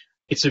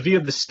it's a view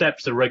of the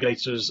steps the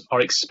regulators are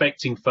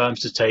expecting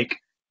firms to take,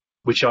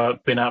 which are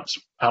been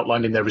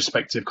outlined in their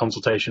respective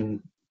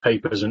consultation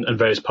papers and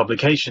various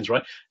publications,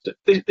 right? So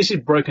this is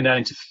broken down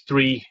into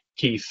three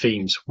key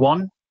themes.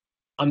 One,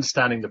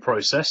 understanding the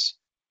process.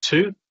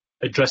 Two,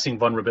 addressing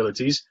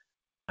vulnerabilities.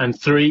 And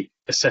three,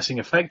 assessing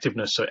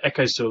effectiveness. So it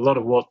echoes to a lot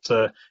of what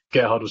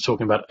Gerhard was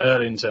talking about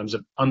earlier in terms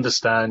of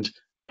understand,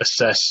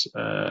 assess,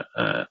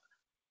 and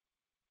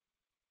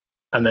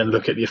then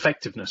look at the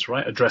effectiveness,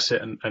 right? Address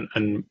it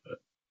and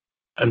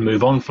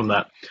move on from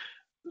that.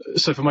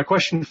 So for my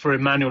question for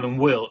Emmanuel and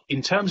Will,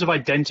 in terms of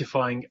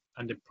identifying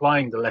and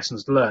applying the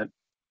lessons learned,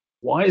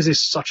 why is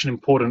this such an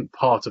important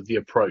part of the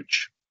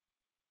approach?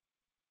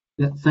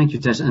 Yeah, thank you,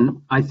 Tesh.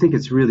 And I think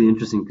it's really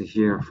interesting to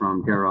hear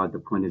from Gerhard the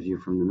point of view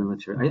from the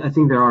military. I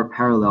think there are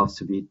parallels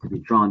to be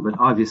drawn, but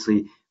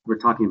obviously we're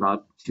talking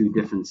about two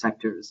different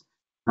sectors,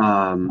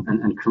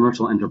 and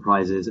commercial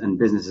enterprises and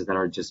businesses that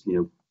are just,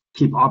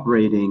 keep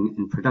operating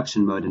in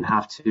production mode and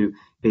have to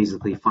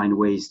basically find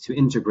ways to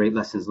integrate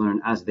lessons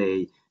learned as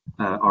they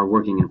are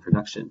working in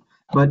production.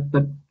 But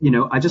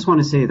I just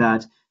want to say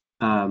that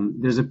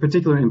there's a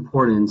particular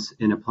importance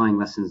in applying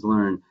lessons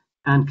learned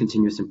and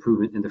continuous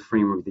improvement in the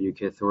framework the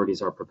UK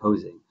authorities are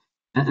proposing.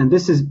 And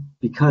this is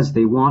because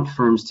they want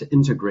firms to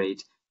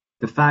integrate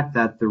the fact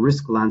that the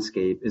risk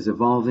landscape is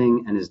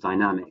evolving and is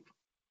dynamic.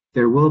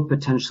 There will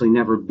potentially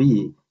never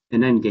be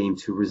an end game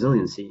to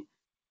resiliency.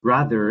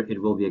 Rather,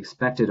 it will be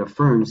expected of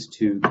firms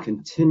to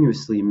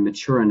continuously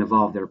mature and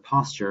evolve their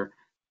posture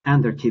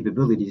and their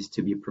capabilities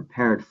to be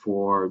prepared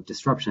for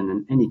disruption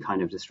and any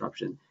kind of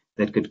disruption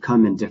that could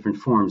come in different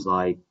forms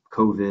like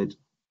COVID,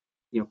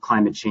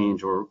 climate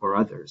change or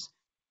others.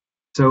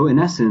 So in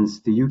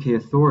essence, the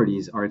UK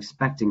authorities are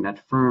expecting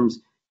that firms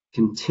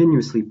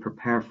continuously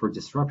prepare for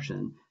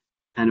disruption.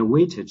 And a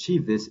way to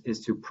achieve this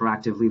is to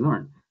proactively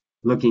learn,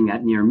 looking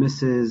at near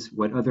misses,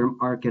 what other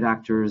market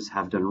actors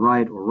have done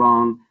right or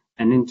wrong,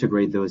 and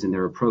integrate those in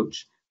their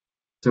approach.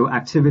 So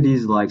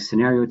activities like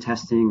scenario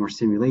testing or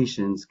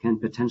simulations can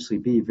potentially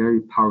be very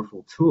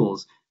powerful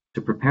tools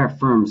to prepare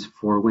firms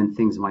for when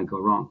things might go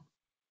wrong.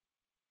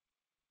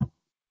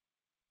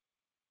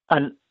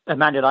 And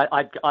Emmanuel,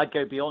 I'd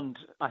go beyond.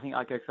 I think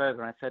I'd go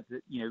further. I said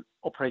that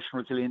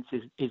operational resilience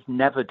is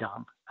never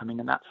done. I mean,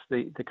 and that's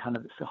the kind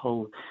of, it's the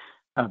whole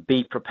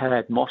be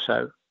prepared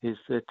motto. Is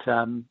that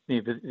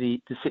the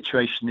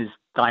situation is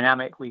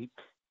dynamic. We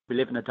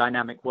live in a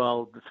dynamic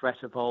world. The threat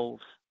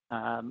evolves.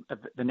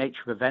 The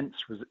nature of events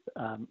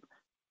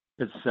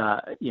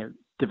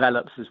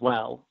develops as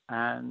well,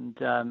 and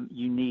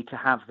you need to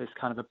have this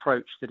kind of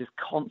approach that is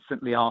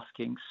constantly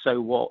asking,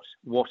 so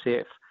what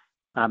if,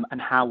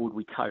 and how would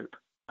we cope,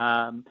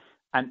 and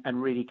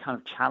really kind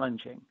of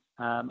challenging.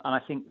 And I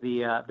think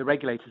the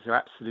regulators are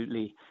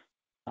absolutely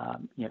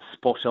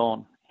spot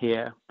on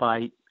here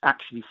by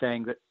actually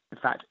saying that, in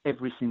fact,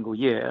 every single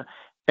year,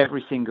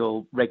 every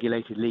single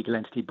regulated legal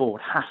entity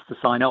board has to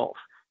sign off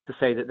to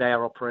say that they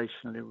are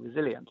operationally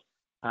resilient.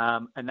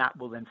 And that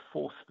will then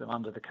force them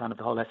under the kind of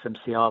the whole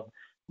SMCR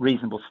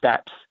reasonable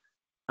steps.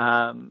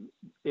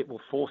 It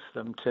will force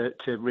them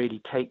to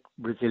really take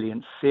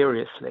resilience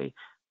seriously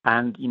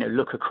and,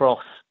 look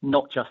across,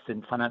 not just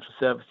in financial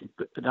services,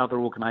 but other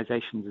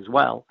organizations as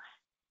well,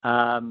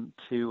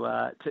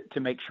 to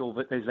make sure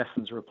that those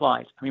lessons are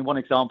applied. I mean, one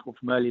example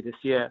from earlier this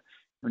year,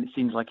 when it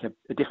seems like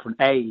a different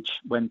age,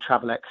 when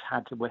Travelex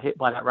were hit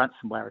by that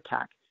ransomware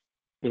attack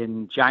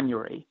in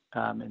January,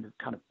 in the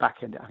kind of back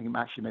end, I think it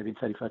actually maybe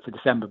 31st of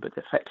December, but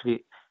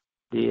effectively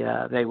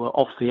they were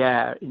off the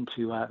air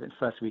into the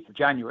first week of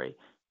January,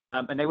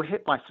 and they were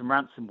hit by some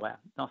ransomware,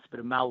 nasty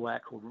bit of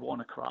malware called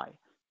WannaCry.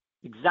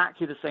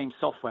 Exactly the same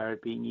software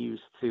had been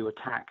used to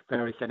attack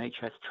various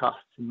NHS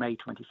trusts in May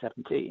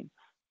 2017.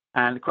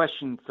 And the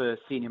question for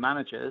senior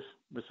managers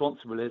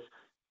responsible is,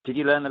 did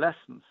you learn the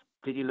lessons?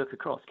 Did you look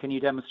across? Can you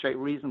demonstrate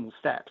reasonable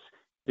steps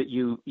that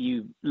you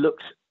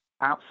looked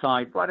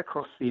outside, right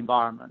across the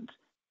environment,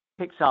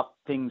 picked up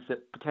things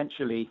that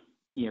potentially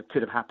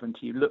could have happened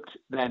to you, looked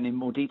then in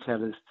more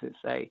detail as to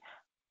say,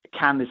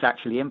 can this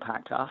actually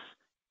impact us?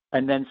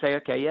 And then say,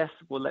 okay, yes,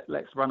 well,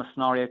 let's run a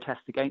scenario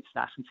test against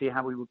that and see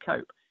how we would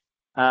cope.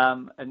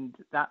 And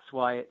that's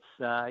why it's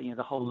the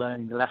whole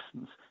learning the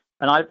lessons.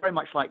 And I very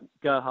much like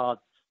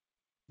Gerhard's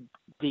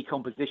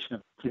decomposition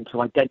of it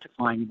into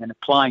identifying and then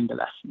applying the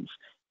lessons.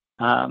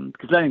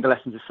 Because learning the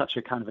lessons is such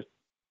a kind of a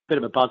bit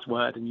of a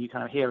buzzword, and you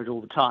kind of hear it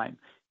all the time.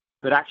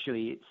 But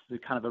actually, it's the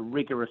kind of a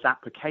rigorous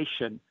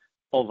application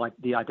of like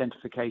the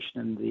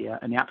identification and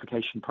the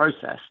application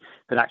process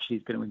that actually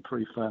is going to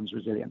improve firms'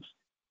 resilience.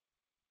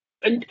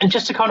 And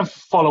just to kind of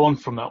follow on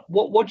from that,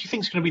 what do you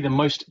think is going to be the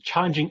most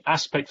challenging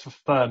aspect for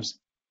firms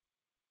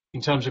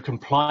in terms of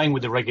complying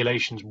with the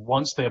regulations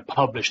once they are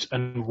published,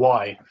 and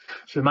why?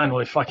 So, Emmanuel,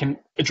 if I can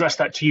address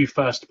that to you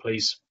first,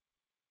 please.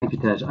 Thank you,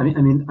 Tej.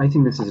 I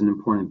think this is an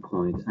important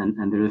point,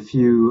 and there are a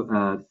few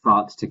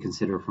thoughts to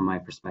consider from my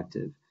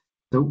perspective.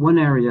 So one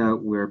area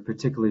we're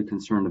particularly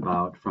concerned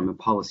about from a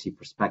policy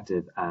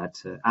perspective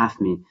at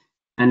AFME,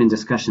 and in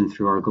discussion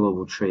through our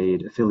global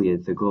trade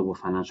affiliate, the Global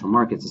Financial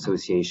Markets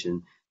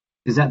Association,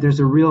 is that there's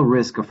a real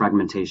risk of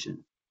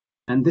fragmentation.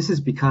 And this is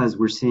because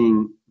we're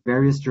seeing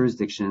various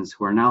jurisdictions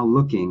who are now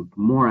looking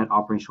more at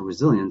operational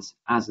resilience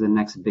as the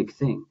next big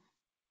thing,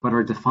 but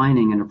are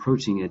defining and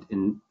approaching it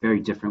in very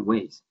different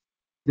ways.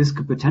 This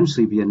could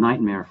potentially be a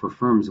nightmare for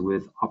firms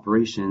with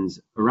operations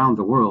around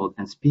the world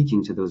and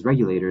speaking to those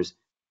regulators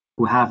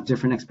who have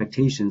different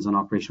expectations on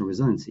operational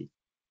resiliency.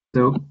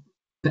 So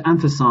To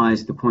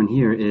emphasize the point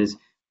here is,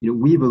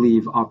 we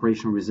believe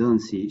operational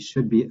resiliency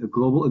should be a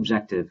global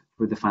objective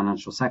for the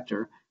financial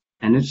sector,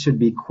 and it should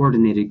be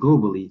coordinated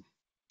globally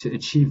to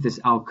achieve this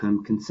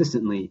outcome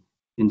consistently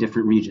in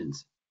different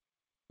regions.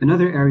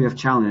 Another area of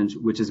challenge,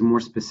 which is more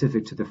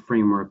specific to the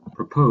framework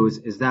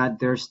proposed, is that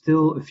there are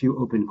still a few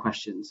open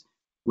questions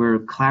where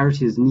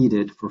clarity is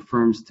needed for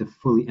firms to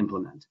fully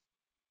implement.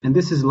 And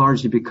this is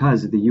largely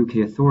because the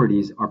UK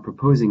authorities are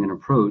proposing an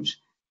approach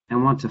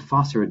and want to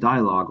foster a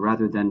dialogue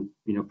rather than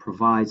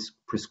provide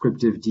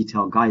prescriptive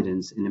detailed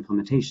guidance in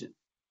implementation.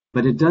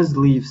 But it does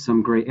leave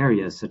some gray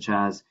areas, such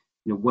as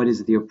what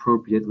is the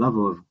appropriate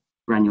level of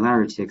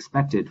granularity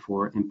expected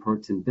for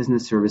important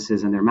business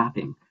services and their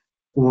mapping,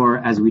 or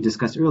as we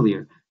discussed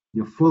earlier,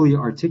 fully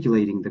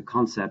articulating the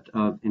concept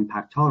of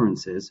impact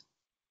tolerances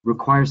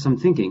requires some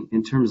thinking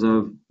in terms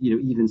of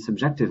even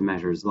subjective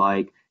measures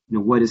like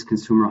what is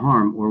consumer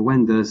harm, or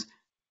when does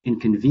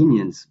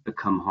inconvenience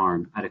become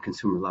harm at a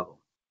consumer level.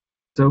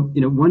 So,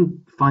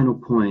 one final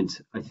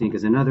point, I think,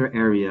 is another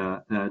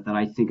area that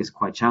I think is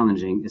quite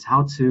challenging is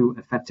how to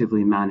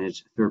effectively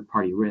manage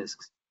third-party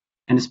risks.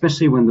 And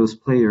especially when those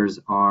players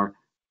are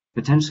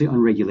potentially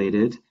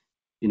unregulated,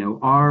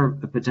 are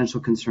a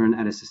potential concern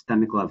at a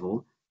systemic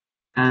level.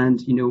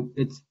 And,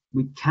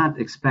 we can't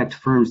expect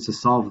firms to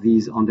solve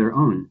these on their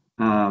own.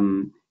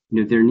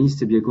 There needs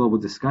to be a global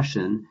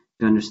discussion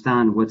to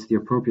understand what's the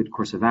appropriate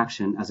course of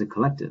action as a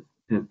collective,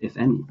 if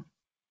any.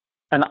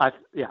 And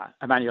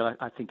Emmanuel,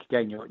 I think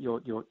again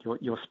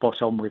you're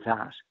spot on with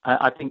that.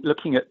 I think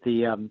looking at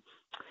the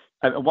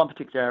one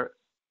particular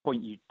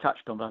point you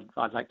touched on that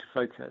I'd like to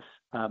focus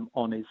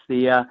on is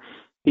the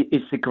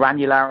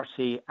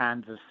granularity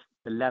and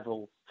the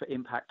level for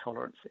impact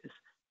tolerances.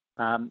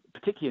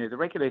 Particularly, the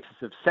regulators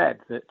have said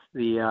that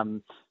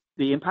the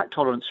impact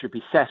tolerance should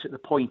be set at the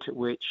point at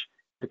which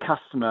the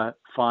customer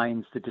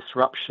finds the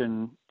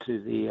disruption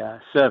to the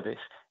service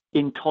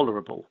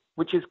intolerable,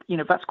 which is,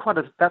 that's quite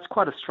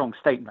a strong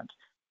statement.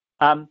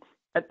 And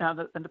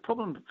the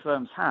problem that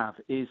firms have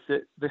is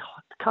that the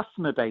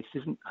customer base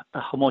isn't a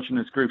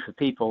homogeneous group of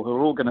people who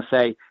are all going to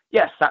say,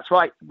 yes, that's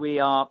right,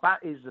 that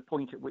is the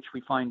point at which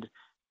we find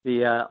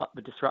the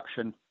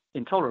disruption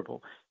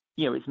intolerable.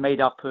 It's made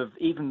up of,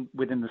 even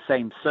within the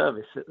same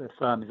service that the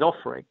firm is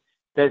offering,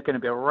 there's going to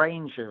be a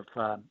range of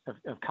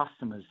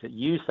customers that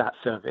use that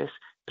service,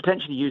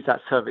 potentially use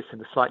that service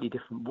in a slightly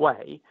different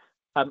way,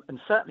 and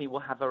certainly will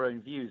have their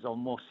own views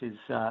on what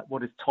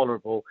is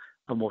tolerable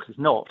and what is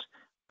not.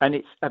 And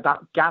it's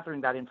about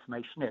gathering that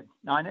information in.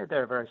 Now, I know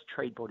there are various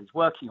trade bodies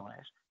working on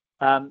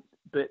it,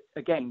 but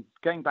again,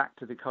 going back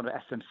to the kind of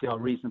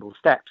SMCR reasonable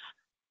steps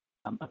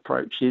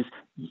approach is,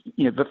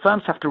 the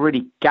firms have to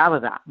really gather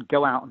that and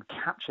go out and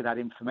capture that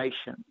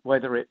information,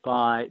 whether it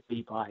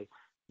be by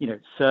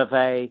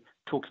survey,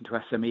 talking to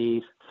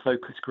SMEs,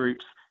 focus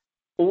groups,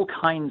 all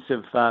kinds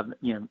of,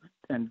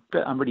 and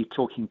I'm really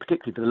talking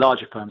particularly to the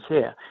larger firms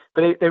here,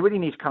 but they really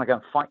need to kind of go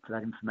and fight for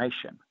that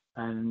information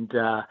and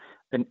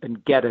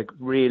get a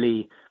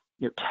really,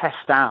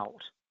 test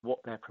out what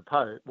they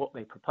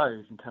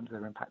propose in terms of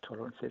their impact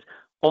tolerances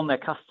on their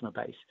customer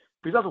base.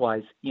 Because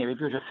otherwise, if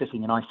you're just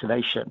sitting in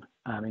isolation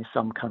in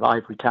some kind of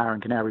ivory tower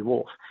in Canary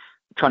Wharf,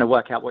 trying to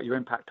work out what an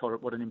impact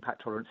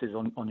tolerance is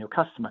on your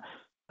customer,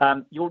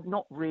 you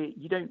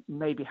don't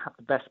maybe have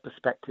the best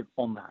perspective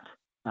on that.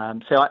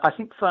 So I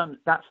think firms,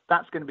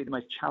 that's going to be the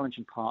most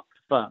challenging part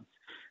for firms,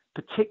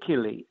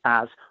 particularly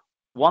as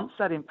once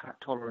that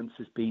impact tolerance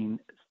has been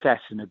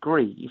set and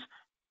agreed,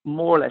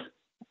 more or less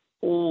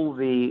all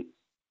the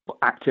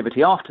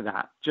activity after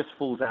that just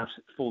falls out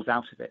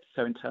of it.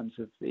 So in terms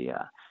of the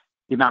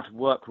amount of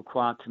work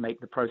required to make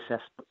the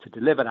process to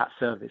deliver that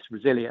service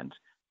resilient,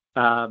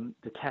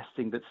 the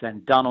testing that's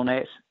then done on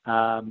it,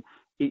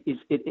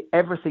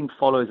 everything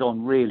follows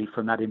on really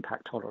from that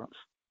impact tolerance.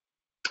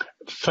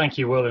 Thank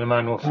you, Will and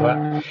Emmanuel, for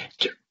that.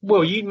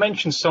 Will, you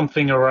mentioned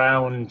something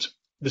around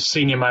the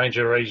senior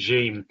manager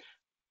regime.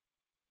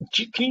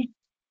 Do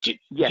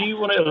you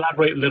want to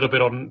elaborate a little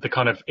bit on the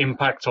kind of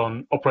impact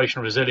on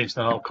operational resilience?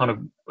 And I'll kind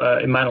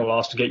of, Emmanuel,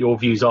 ask to get your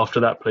views after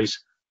that, please.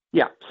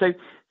 Yeah, so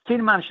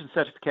senior manager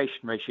certification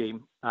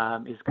regime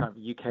is kind of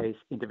the UK's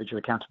individual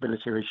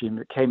accountability regime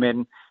that came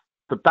in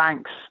for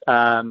banks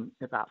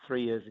about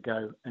 3 years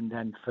ago, and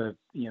then for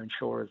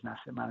insurers and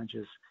asset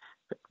managers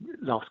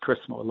last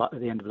Christmas or at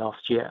the end of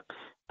last year.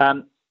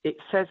 It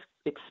says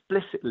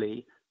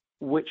explicitly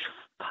which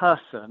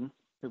person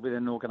within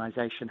an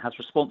organisation has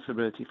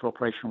responsibility for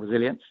operational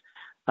resilience,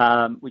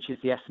 which is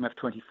the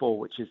SMF24,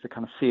 which is the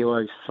kind of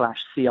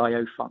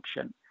COO/CIO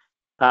function.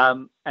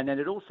 And then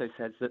it also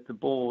says that the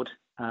board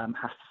has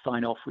to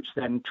sign off, which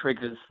then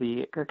triggers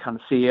the kind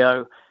of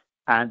CEO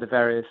and the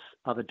various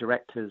other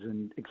directors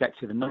and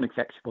executive and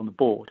non-executive on the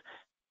board.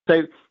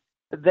 So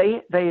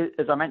they,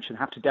 as I mentioned,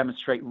 have to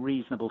demonstrate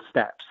reasonable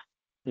steps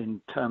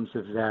in terms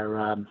of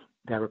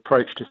their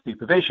approach to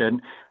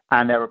supervision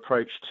and their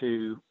approach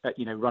to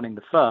running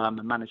the firm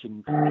and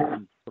managing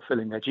and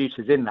fulfilling their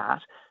duties in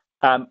that,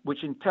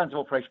 which in terms of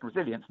operational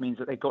resilience means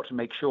that they've got to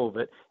make sure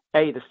that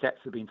the steps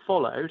have been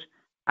followed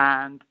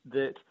and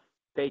that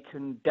they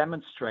can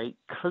demonstrate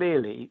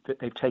clearly that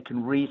they've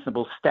taken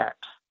reasonable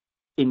steps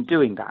in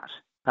doing that.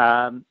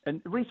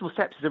 And reasonable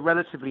steps is a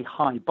relatively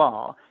high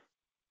bar,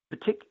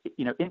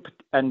 in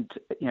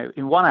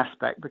one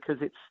aspect, because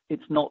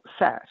it's not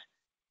set.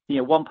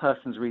 One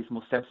person's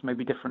reasonable steps may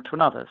be different to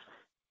another's.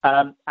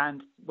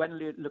 And when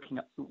you're looking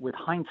at with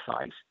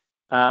hindsight,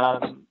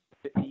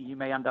 you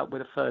may end up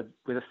with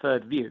a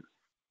third view.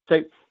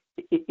 So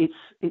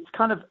it's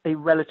kind of a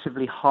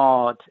relatively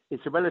high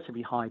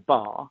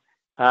bar.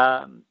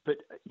 But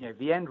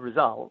the end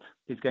result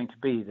is going to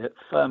be that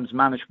firms'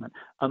 management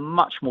are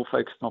much more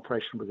focused on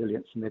operational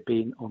resilience than they've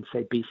been on,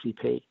 say,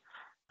 BCP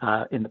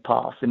in the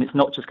past. And it's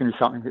not just going to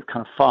be something that's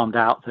kind of farmed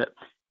out that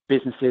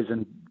businesses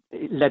and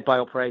led by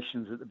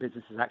operations that the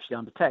businesses actually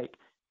undertake.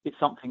 It's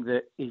something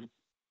that is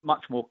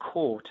much more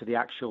core to the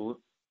actual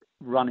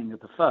running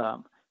of the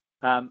firm.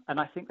 And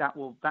I think that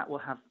will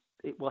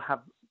have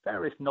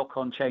various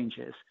knock-on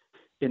changes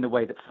in the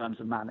way that firms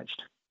are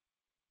managed.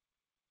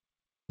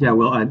 Yeah,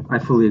 well, I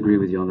fully agree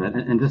with you on that.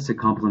 And just to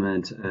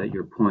complement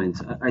your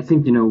points, I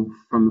think,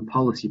 from a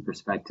policy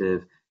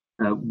perspective,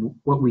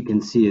 what we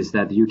can see is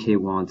that the UK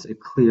wants a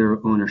clear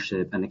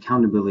ownership and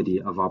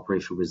accountability of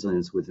operational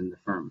resilience within the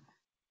firm.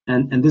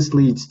 And this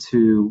leads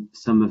to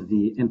some of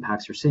the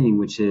impacts you're seeing,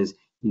 which is,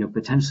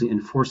 potentially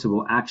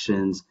enforceable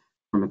actions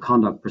from a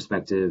conduct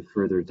perspective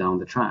further down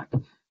the track.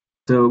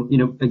 So,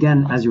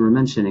 again, as you were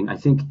mentioning, I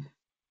think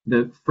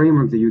the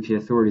framework the UK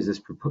authorities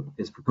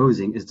is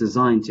proposing is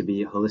designed to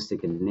be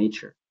holistic in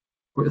nature.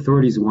 What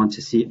authorities want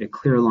to see a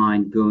clear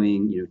line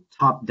going,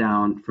 top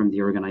down from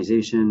the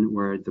organization,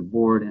 where the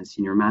board and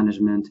senior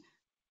management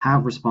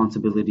have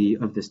responsibility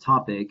of this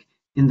topic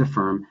in the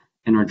firm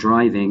and are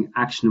driving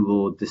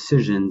actionable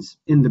decisions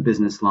in the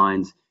business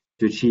lines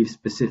to achieve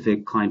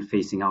specific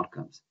client-facing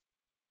outcomes.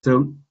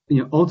 So,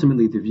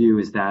 ultimately, the view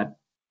is that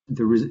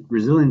the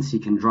resiliency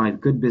can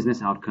drive good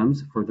business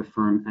outcomes for the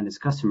firm and its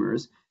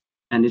customers,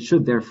 and it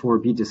should therefore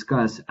be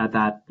discussed at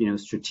that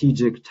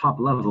strategic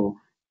top level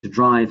to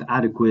drive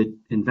adequate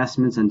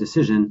investments and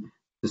decision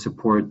to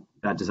support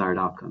that desired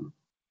outcome.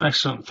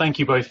 Excellent. Thank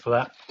you both for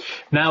that.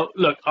 Now,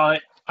 look, I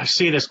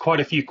see there's quite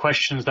a few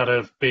questions that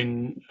have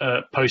been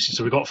posted.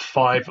 So we've got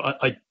 5.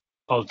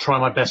 I'll try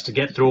my best to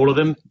get through all of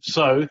them.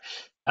 So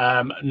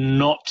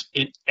not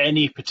in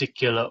any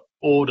particular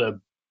order,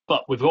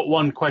 but we've got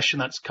one question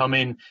that's come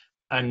in.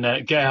 And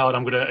Gerhard,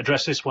 I'm going to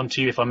address this one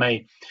to you if I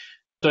may.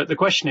 So the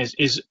question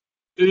is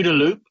OODA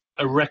loop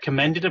a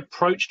recommended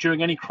approach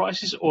during any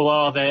crisis, or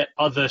are there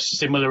other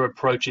similar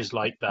approaches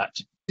like that?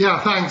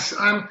 Yeah, thanks.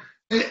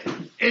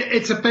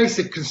 It's a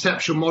basic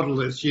conceptual model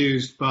that's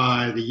used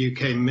by the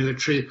UK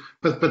military,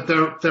 but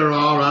there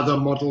are other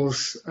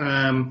models,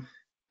 and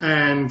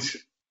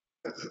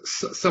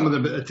some of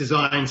them are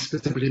designed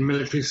specifically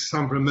military,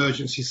 some for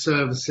emergency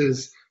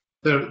services.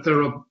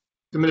 The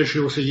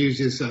military also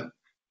uses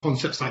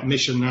concepts like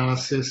mission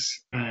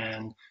analysis,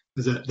 and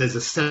there's a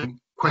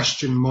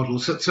 7-question model.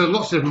 So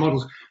lots of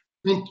models.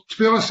 I mean, to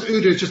be honest,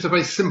 OODA is just a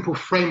very simple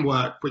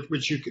framework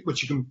which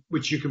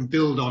you can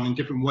build on in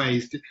different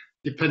ways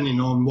depending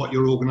on what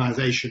your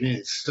organisation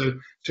is. So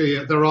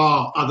yeah, there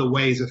are other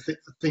ways of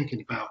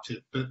thinking about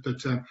it, but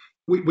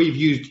we've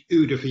used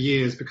OODA for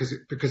years because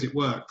it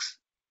works.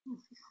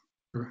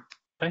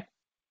 Okay,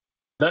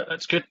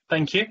 that's good.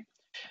 Thank you.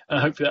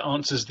 Hopefully that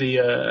answers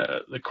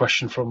the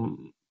question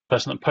from the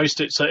person that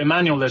posted it. So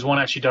Emmanuel, there's one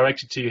actually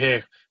directed to you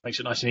here. Makes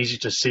it nice and easy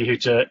to see who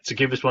to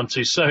give this one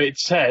to. So it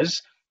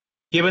says,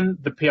 given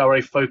the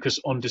PRA focus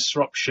on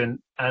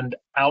disruption and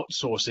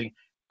outsourcing,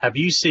 have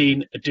you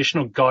seen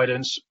additional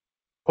guidance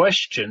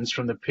questions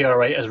from the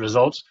PRA as a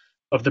result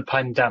of the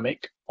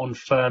pandemic on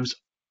firms'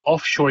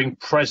 offshoring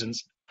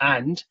presence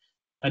and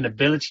an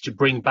ability to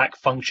bring back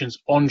functions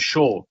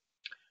onshore?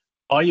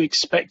 Are you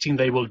expecting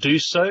they will do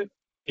so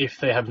if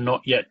they have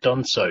not yet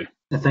done so?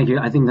 Thank you.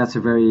 I think that's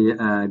a very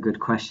good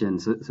question.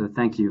 So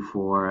thank you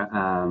for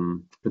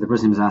the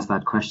person who's asked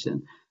that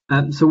question.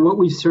 So what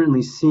we've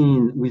certainly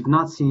seen, we've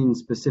not seen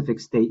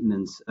specific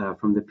statements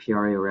from the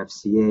PRA or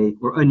FCA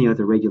or any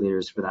other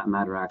regulators for that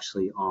matter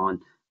actually on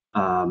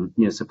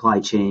supply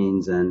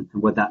chains and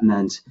what that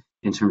meant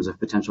in terms of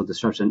potential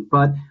disruption.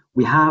 But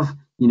we have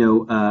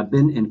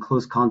been in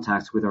close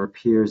contact with our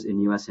peers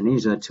in US and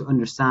Asia to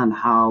understand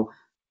how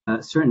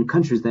certain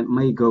countries that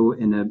may go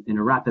in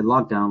a rapid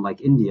lockdown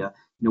like India,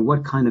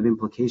 what kind of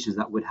implications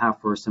that would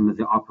have for some of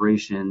the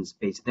operations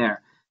based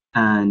there.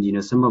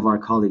 And some of our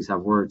colleagues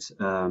have worked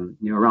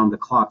around the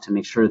clock to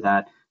make sure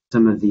that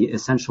some of the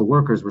essential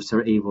workers were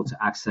still able to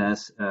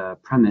access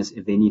premise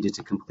if they needed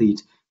to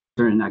complete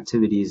certain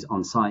activities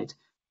on site.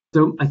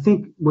 So I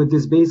think what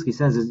this basically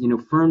says is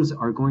firms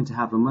are going to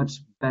have a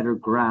much better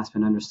grasp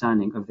and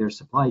understanding of their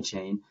supply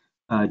chain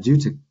due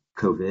to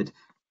COVID.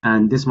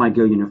 And this might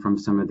go from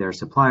some of their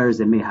suppliers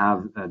that may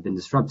have been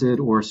disrupted,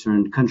 or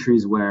certain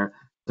countries where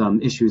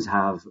some issues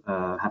have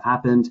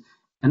happened.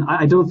 And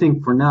I don't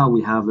think for now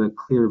we have a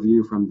clear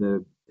view from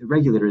the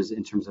regulators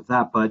in terms of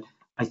that, but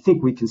I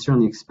think we can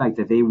certainly expect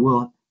that they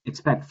will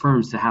expect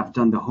firms to have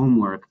done the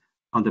homework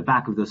on the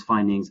back of those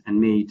findings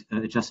and made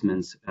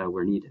adjustments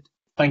where needed.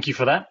 Thank you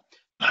for that.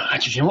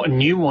 Actually, you know what? A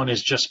new one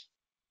has just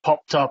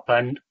popped up.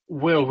 And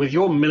Will, with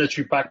your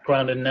military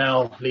background and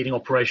now leading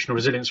operational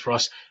resilience for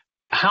us,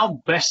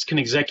 how best can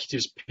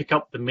executives pick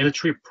up the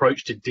military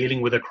approach to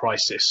dealing with a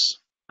crisis?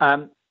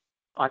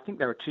 I think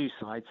there are two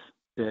sides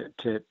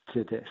to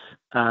this,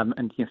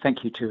 and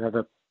thank you to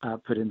whoever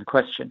put in the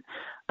question.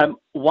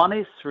 One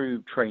is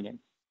through training.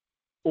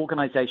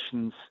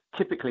 Organizations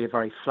typically are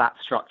very flat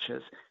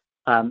structures,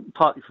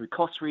 partly through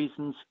cost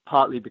reasons,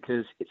 partly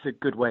because it's a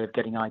good way of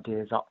getting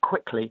ideas up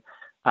quickly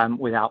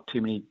without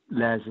too many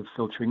layers of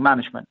filtering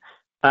management.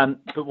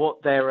 But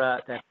what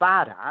they're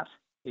bad at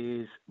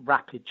is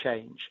rapid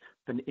change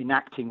and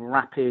enacting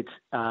rapid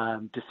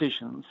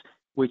decisions,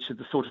 which are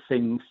the sort of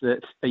things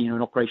that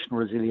an operational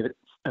resilience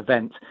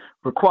event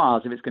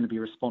requires if it's going to be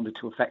responded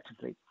to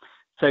effectively.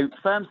 So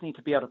firms need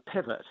to be able to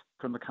pivot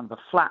from a kind of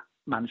a flat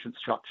management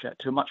structure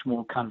to a much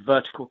more kind of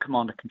vertical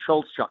command and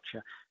control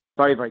structure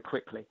very, very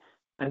quickly.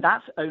 And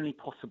that's only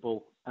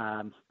possible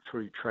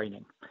through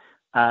training.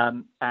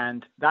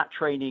 And that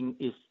training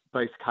is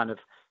both kind of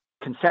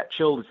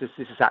conceptual. This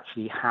is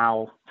actually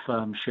how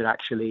firms should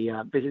actually,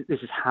 this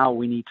is how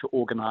we need to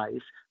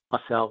organize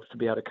ourselves to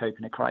be able to cope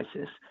in a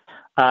crisis.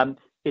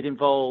 It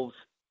involves,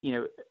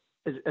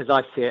 as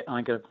I see it, and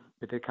I go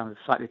with the kind of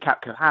slightly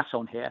Capco hat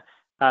on here,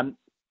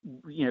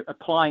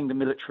 applying the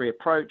military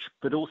approach,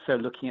 but also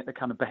looking at the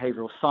kind of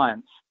behavioral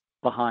science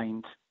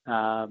behind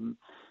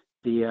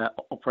the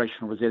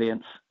operational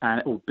resilience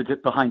or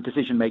behind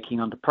decision-making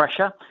under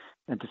pressure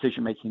and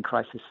decision-making in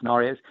crisis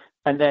scenarios.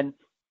 And then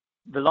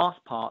the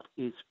last part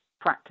is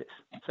practice.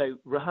 So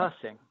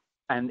rehearsing,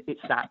 and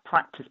it's that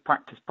practice,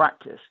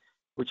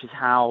 which is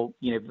how,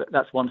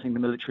 that's one thing the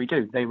military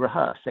do. They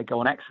rehearse, they go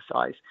on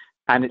exercise,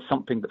 and it's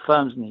something that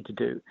firms need to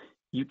do.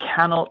 You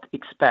cannot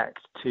expect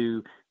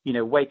to,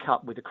 wake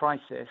up with a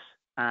crisis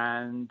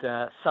and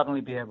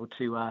suddenly be able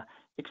to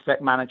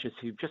expect managers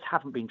who just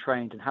haven't been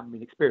trained and haven't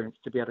been experienced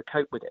to be able to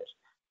cope with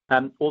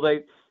it. Although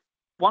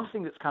one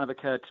thing that's kind of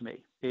occurred to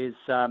me is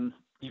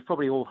you've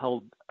probably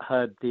all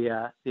heard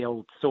the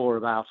old saw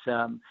about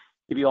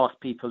if you ask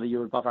people, are you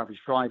an above average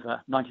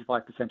driver,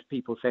 95% of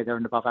people say they're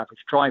an above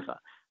average driver.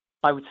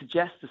 I would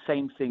suggest the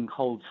same thing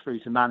holds true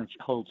for managers.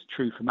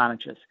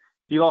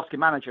 If you ask a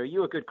manager, are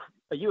you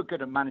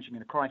good at managing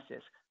in a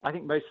crisis? I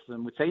think most of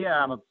them would say,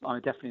 yeah, I'm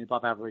definitely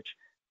above average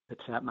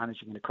at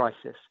managing in a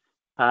crisis.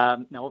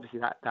 Now, obviously,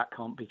 that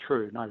can't be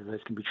true. Neither of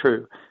those can be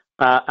true.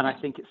 And I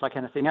think it's like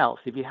anything else.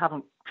 If you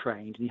haven't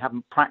trained and you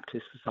haven't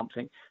practiced for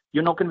something,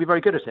 you're not going to be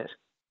very good at it.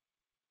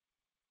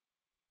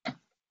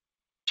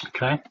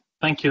 Okay,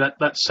 thank you.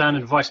 That's sound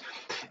advice.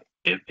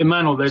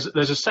 Emmanuel, there's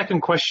a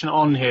second question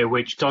on here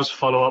which does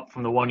follow up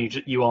from the one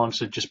you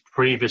answered just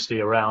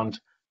previously around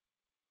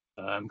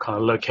kind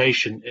of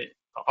location.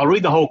 I'll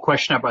read the whole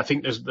question out, but I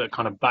think there's the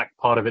kind of back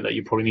part of it that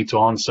you probably need to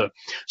answer.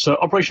 So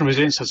operational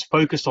resilience has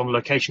focused on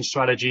location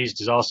strategies,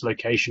 disaster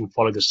location,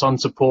 follow the sun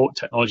support,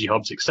 technology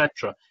hubs,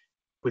 etc.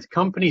 With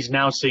companies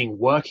now seeing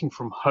working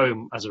from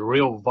home as a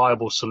real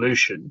viable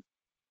solution,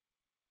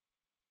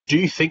 do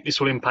you think this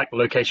will impact the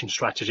location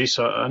strategy?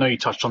 So I know you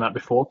touched on that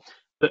before.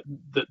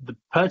 The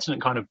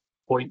pertinent kind of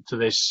point to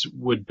this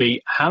would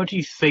be, how do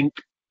you think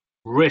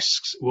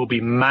risks will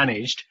be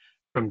managed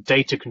from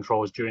data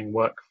controls during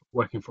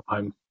working from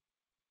home?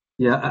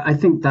 Yeah, I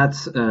think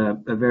that's a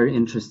very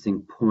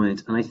interesting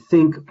point. And I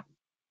think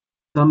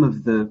some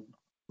of the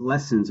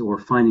lessons or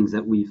findings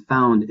that we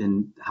found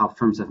in how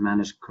firms have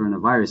managed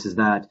coronavirus is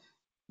that,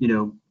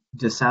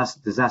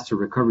 disaster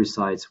recovery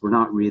sites were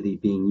not really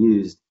being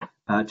used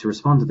to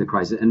respond to the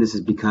crisis. And this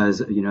is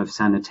because, of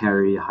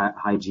sanitary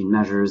hygiene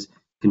measures,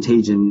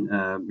 contagion,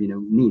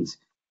 needs.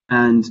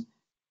 And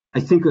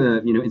I think,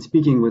 in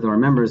speaking with our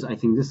members, I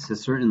think this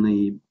has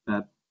certainly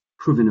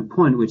proven a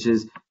point, which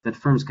is that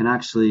firms can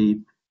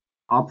actually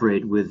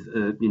operate with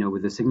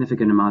a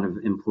significant amount of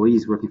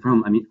employees working from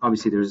home. I mean,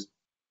 obviously, there's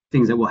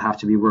things that will have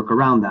to be worked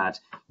around that.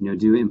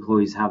 Do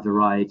employees have the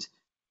right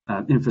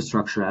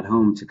infrastructure at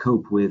home to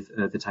cope with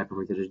the type of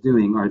work that they're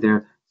doing? Are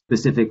there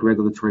specific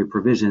regulatory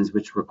provisions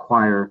which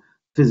require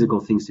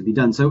physical things to be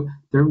done? So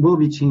there will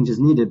be changes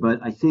needed, but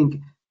I think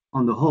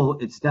on the whole,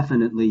 it's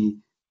definitely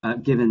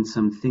given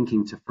some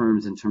thinking to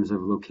firms in terms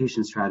of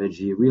location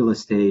strategy, real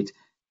estate,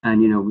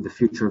 and the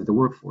future of the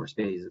workforce,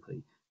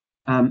 basically.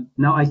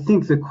 Now, I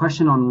think the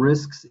question on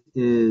risks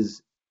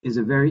is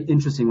a very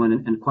interesting one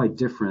and quite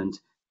different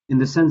in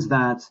the sense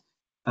that,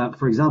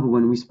 for example,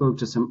 when we spoke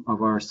to some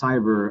of our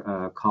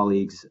cyber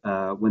colleagues,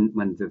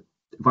 when the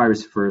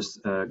virus first,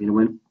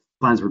 when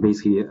plans were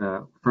basically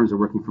firms were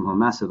working from home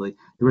massively,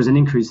 there was an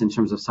increase in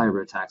terms of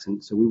cyber attacks,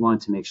 and so we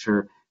wanted to make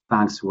sure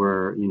banks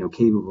were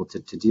capable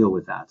to deal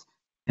with that.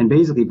 And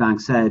basically,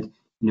 banks said,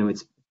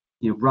 it's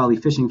broadly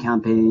phishing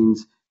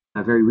campaigns,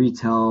 very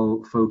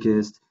retail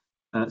focused.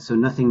 So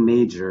nothing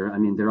major. I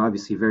mean, they're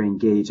obviously very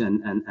engaged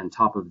and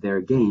top of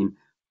their game.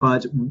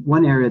 But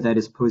one area that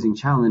is posing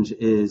challenge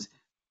is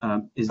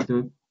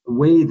the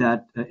way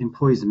that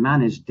employees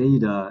manage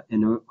data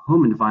in a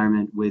home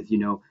environment with,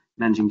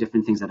 managing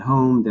different things at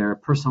home, their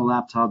personal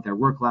laptop, their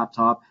work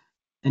laptop.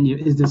 And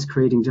is this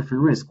creating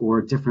different risk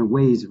or different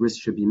ways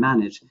risk should be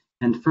managed?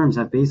 And firms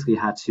have basically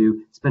had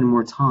to spend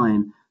more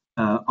time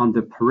on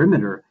the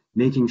perimeter,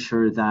 making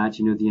sure that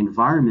the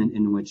environment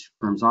in which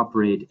firms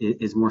operate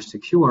is more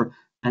secure,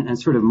 and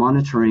sort of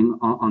monitoring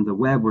on the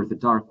web or the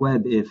dark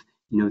web if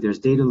there's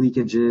data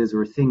leakages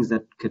or things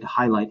that could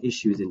highlight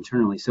issues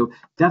internally. So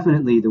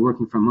definitely the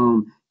working from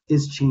home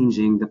is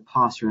changing the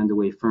posture and the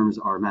way firms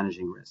are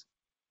managing risk.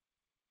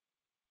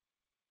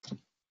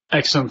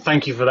 Excellent,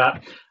 thank you for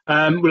that.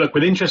 Look,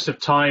 with interest of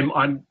time,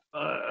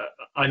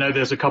 I know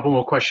there's a couple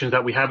more questions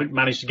that we haven't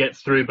managed to get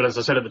through, but as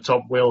I said at the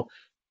top, we'll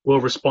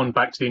respond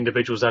back to the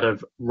individuals that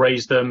have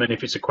raised them. And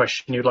if it's a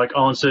question you'd like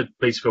answered,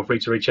 please feel free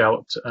to reach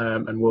out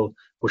and we'll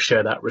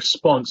share that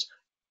response.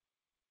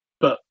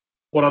 But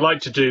what I'd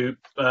like to do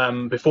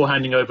before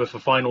handing over for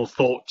final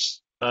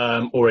thoughts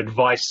or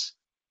advice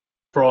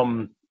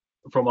from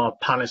our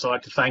panelists, I'd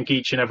like to thank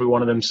each and every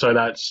one of them. So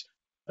that's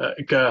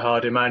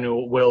Gerhard,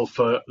 Emmanuel, Will,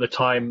 for the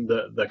time,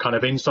 the kind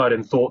of insight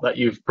and thought that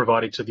you've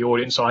provided to the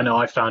audience. So I know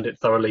I found it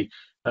thoroughly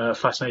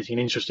fascinating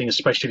and interesting,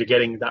 especially to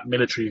getting that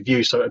military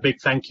view. So a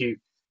big thank you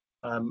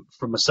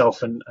from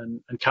myself and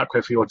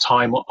Capco for your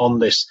time on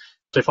this.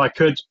 So if I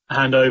could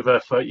hand over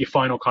for your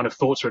final kind of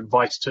thoughts or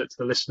advice to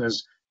the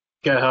listeners.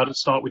 Gerhard, let's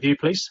start with you,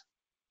 please.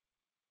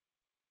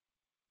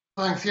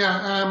 Thanks.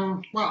 Yeah.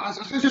 Well,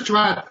 just to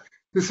add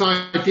this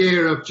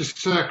idea of just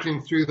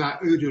circling through that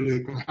OODA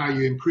loop and how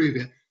you improve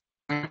it.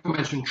 I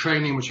mentioned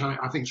training, which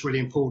I think is really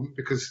important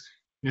because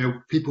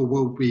people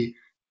will be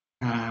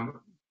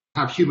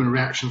have human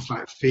reactions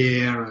like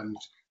fear and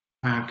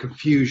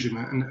confusion,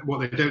 and what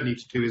they don't need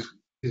to do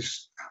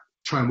is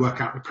try and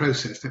work out the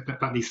process.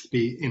 That needs to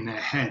be in their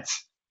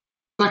heads.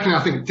 Secondly,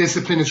 I think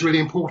discipline is really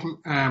important.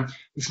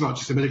 It's not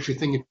just a military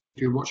thing. If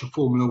you watch a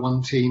Formula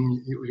One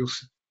team, you'll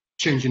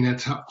changing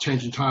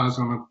tyres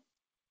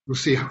you'll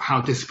see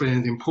how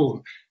discipline is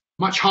important.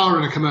 Much harder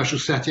in a commercial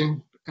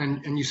setting,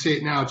 and you see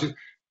it now. Just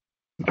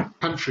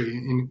country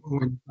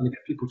when you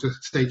get people to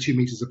stay 2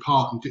 meters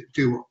apart and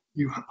do what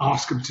you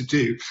ask them to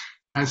do,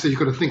 and so you've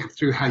got to think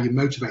through how you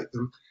motivate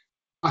them.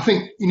 I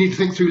think you need to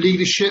think through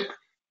leadership.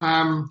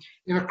 In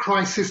a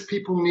crisis,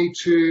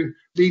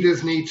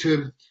 leaders need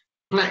to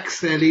flex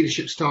their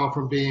leadership style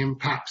from being,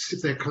 perhaps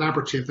if they're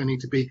collaborative, they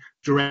need to be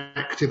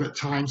directive at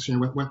times.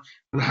 When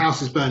the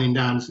house is burning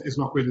down, it's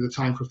not really the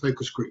time for a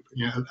focus group.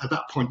 At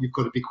that point, you've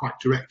got to be quite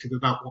directive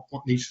about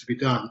what needs to be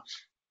done.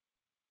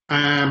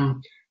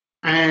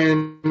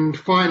 And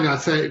finally,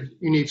 I'd say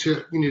you need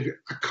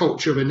a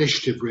culture of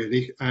initiative,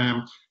 really.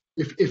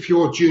 If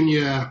your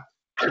junior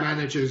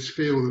managers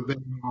feel that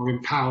they are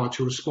empowered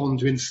to respond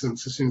to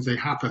incidents as soon as they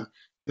happen,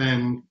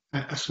 then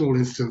a small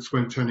instance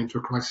won't turn into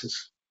a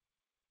crisis.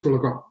 That's all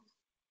I've got.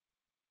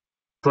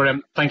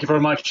 Brilliant. Thank you very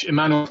much.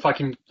 Emmanuel, if I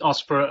can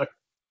ask for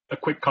a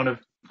quick kind of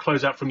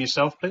closeout from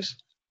yourself, please.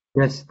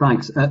 Yes,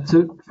 thanks.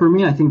 So for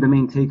me, I think the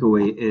main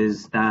takeaway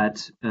is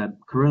that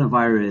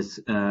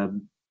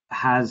coronavirus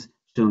has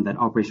shown that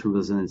operational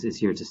resilience is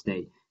here to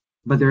stay,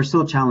 but there are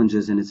still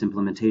challenges in its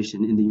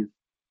implementation in the UK.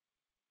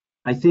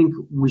 I think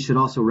we should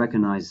also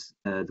recognize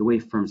the way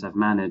firms have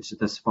managed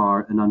thus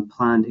far an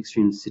unplanned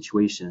extreme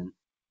situation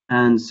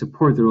and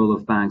support the role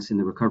of banks in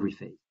the recovery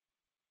phase.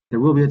 There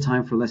will be a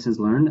time for lessons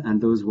learned,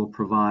 and those will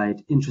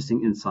provide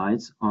interesting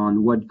insights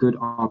on what good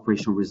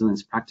operational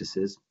resilience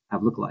practices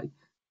have looked like.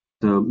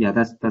 So yeah,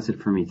 that's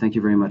it for me. Thank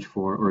you very much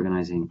for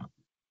organizing.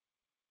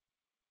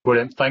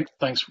 Brilliant.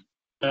 Thanks.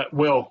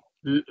 Will.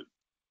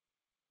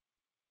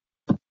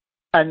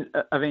 And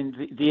I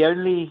mean, the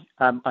only,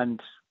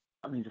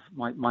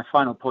 my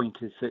final point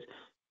is that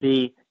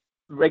the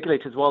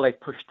regulators, while they've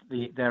pushed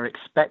their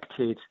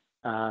expected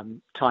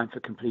time for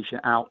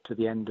completion out to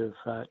the end of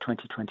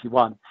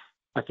 2021,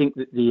 I think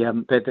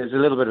that there's a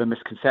little bit of a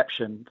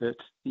misconception that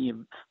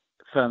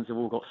firms have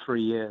all got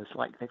 3 years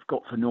like they've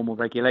got for normal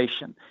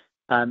regulation.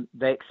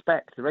 The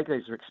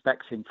regulators are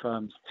expecting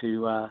firms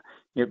to,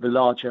 the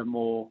larger,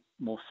 more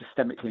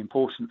systemically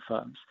important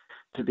firms,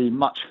 to be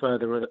much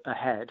further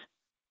ahead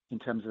in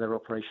terms of their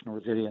operational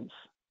resilience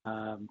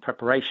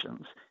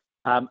preparations,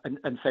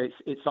 and so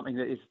it's something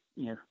that is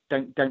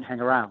don't hang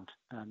around,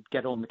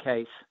 get on the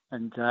case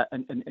and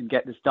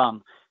get this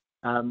done,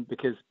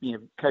 because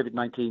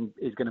COVID-19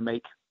 is going to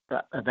make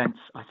events,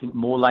 I think,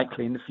 more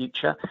likely in the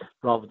future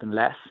rather than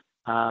less,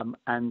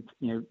 and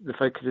the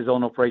focus is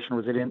on operational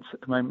resilience at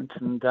the moment,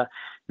 and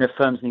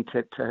firms need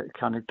to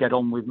kind of get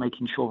on with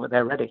making sure that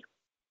they're ready.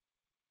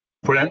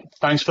 Brilliant.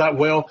 Thanks for that,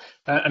 Will,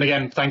 and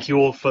again, thank you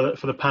all for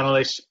the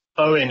panelists.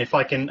 Owen, if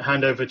I can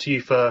hand over to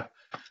you for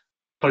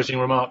closing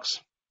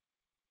remarks.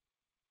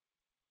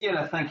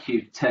 Yeah, thank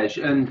you, Tej.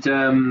 And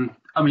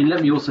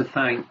let me also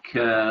thank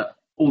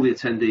all the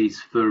attendees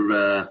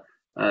for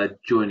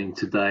joining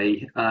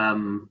today.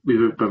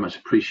 We very much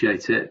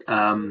appreciate it.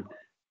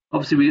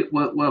 Obviously,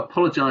 we'll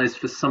apologise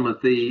for some of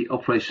the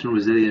operational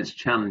resilience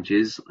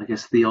challenges. I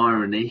guess the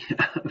irony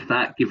of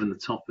that, given the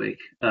topic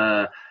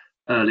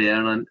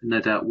earlier, and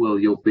no doubt, Will,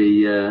 you'll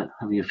be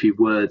having a few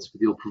words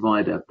with your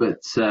provider.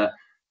 But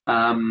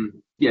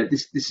yeah,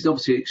 this is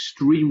obviously an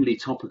extremely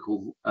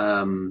topical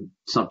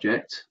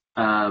subject,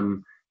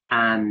 and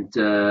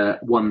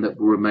one that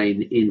will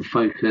remain in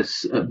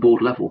focus at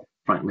board level,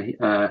 frankly,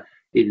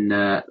 in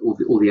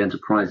all the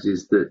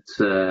enterprises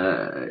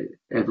that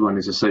everyone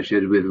is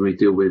associated with and we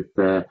deal with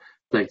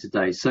day to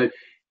day. So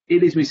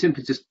it leaves me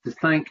simply just to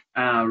thank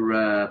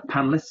our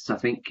panelists. I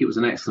think it was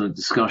an excellent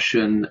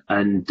discussion,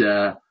 and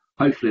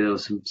hopefully there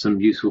was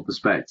some useful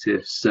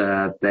perspectives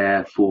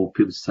there for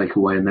people to take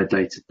away in their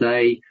day to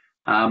day.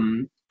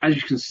 As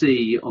you can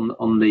see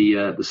on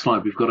the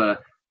slide, we've got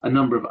a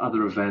number of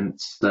other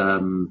events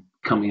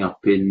coming up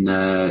in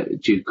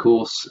due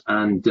course,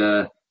 and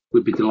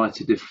we'd be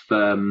delighted if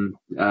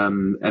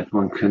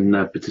everyone can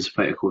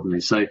participate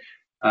accordingly. So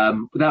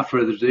without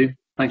further ado,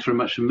 thanks very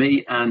much from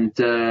me, and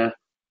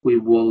we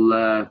will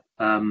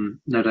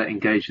no doubt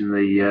engage in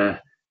the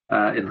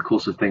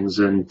course of things,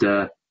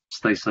 and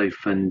stay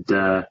safe and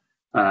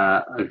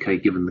okay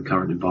given the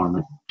current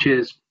environment.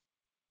 Cheers.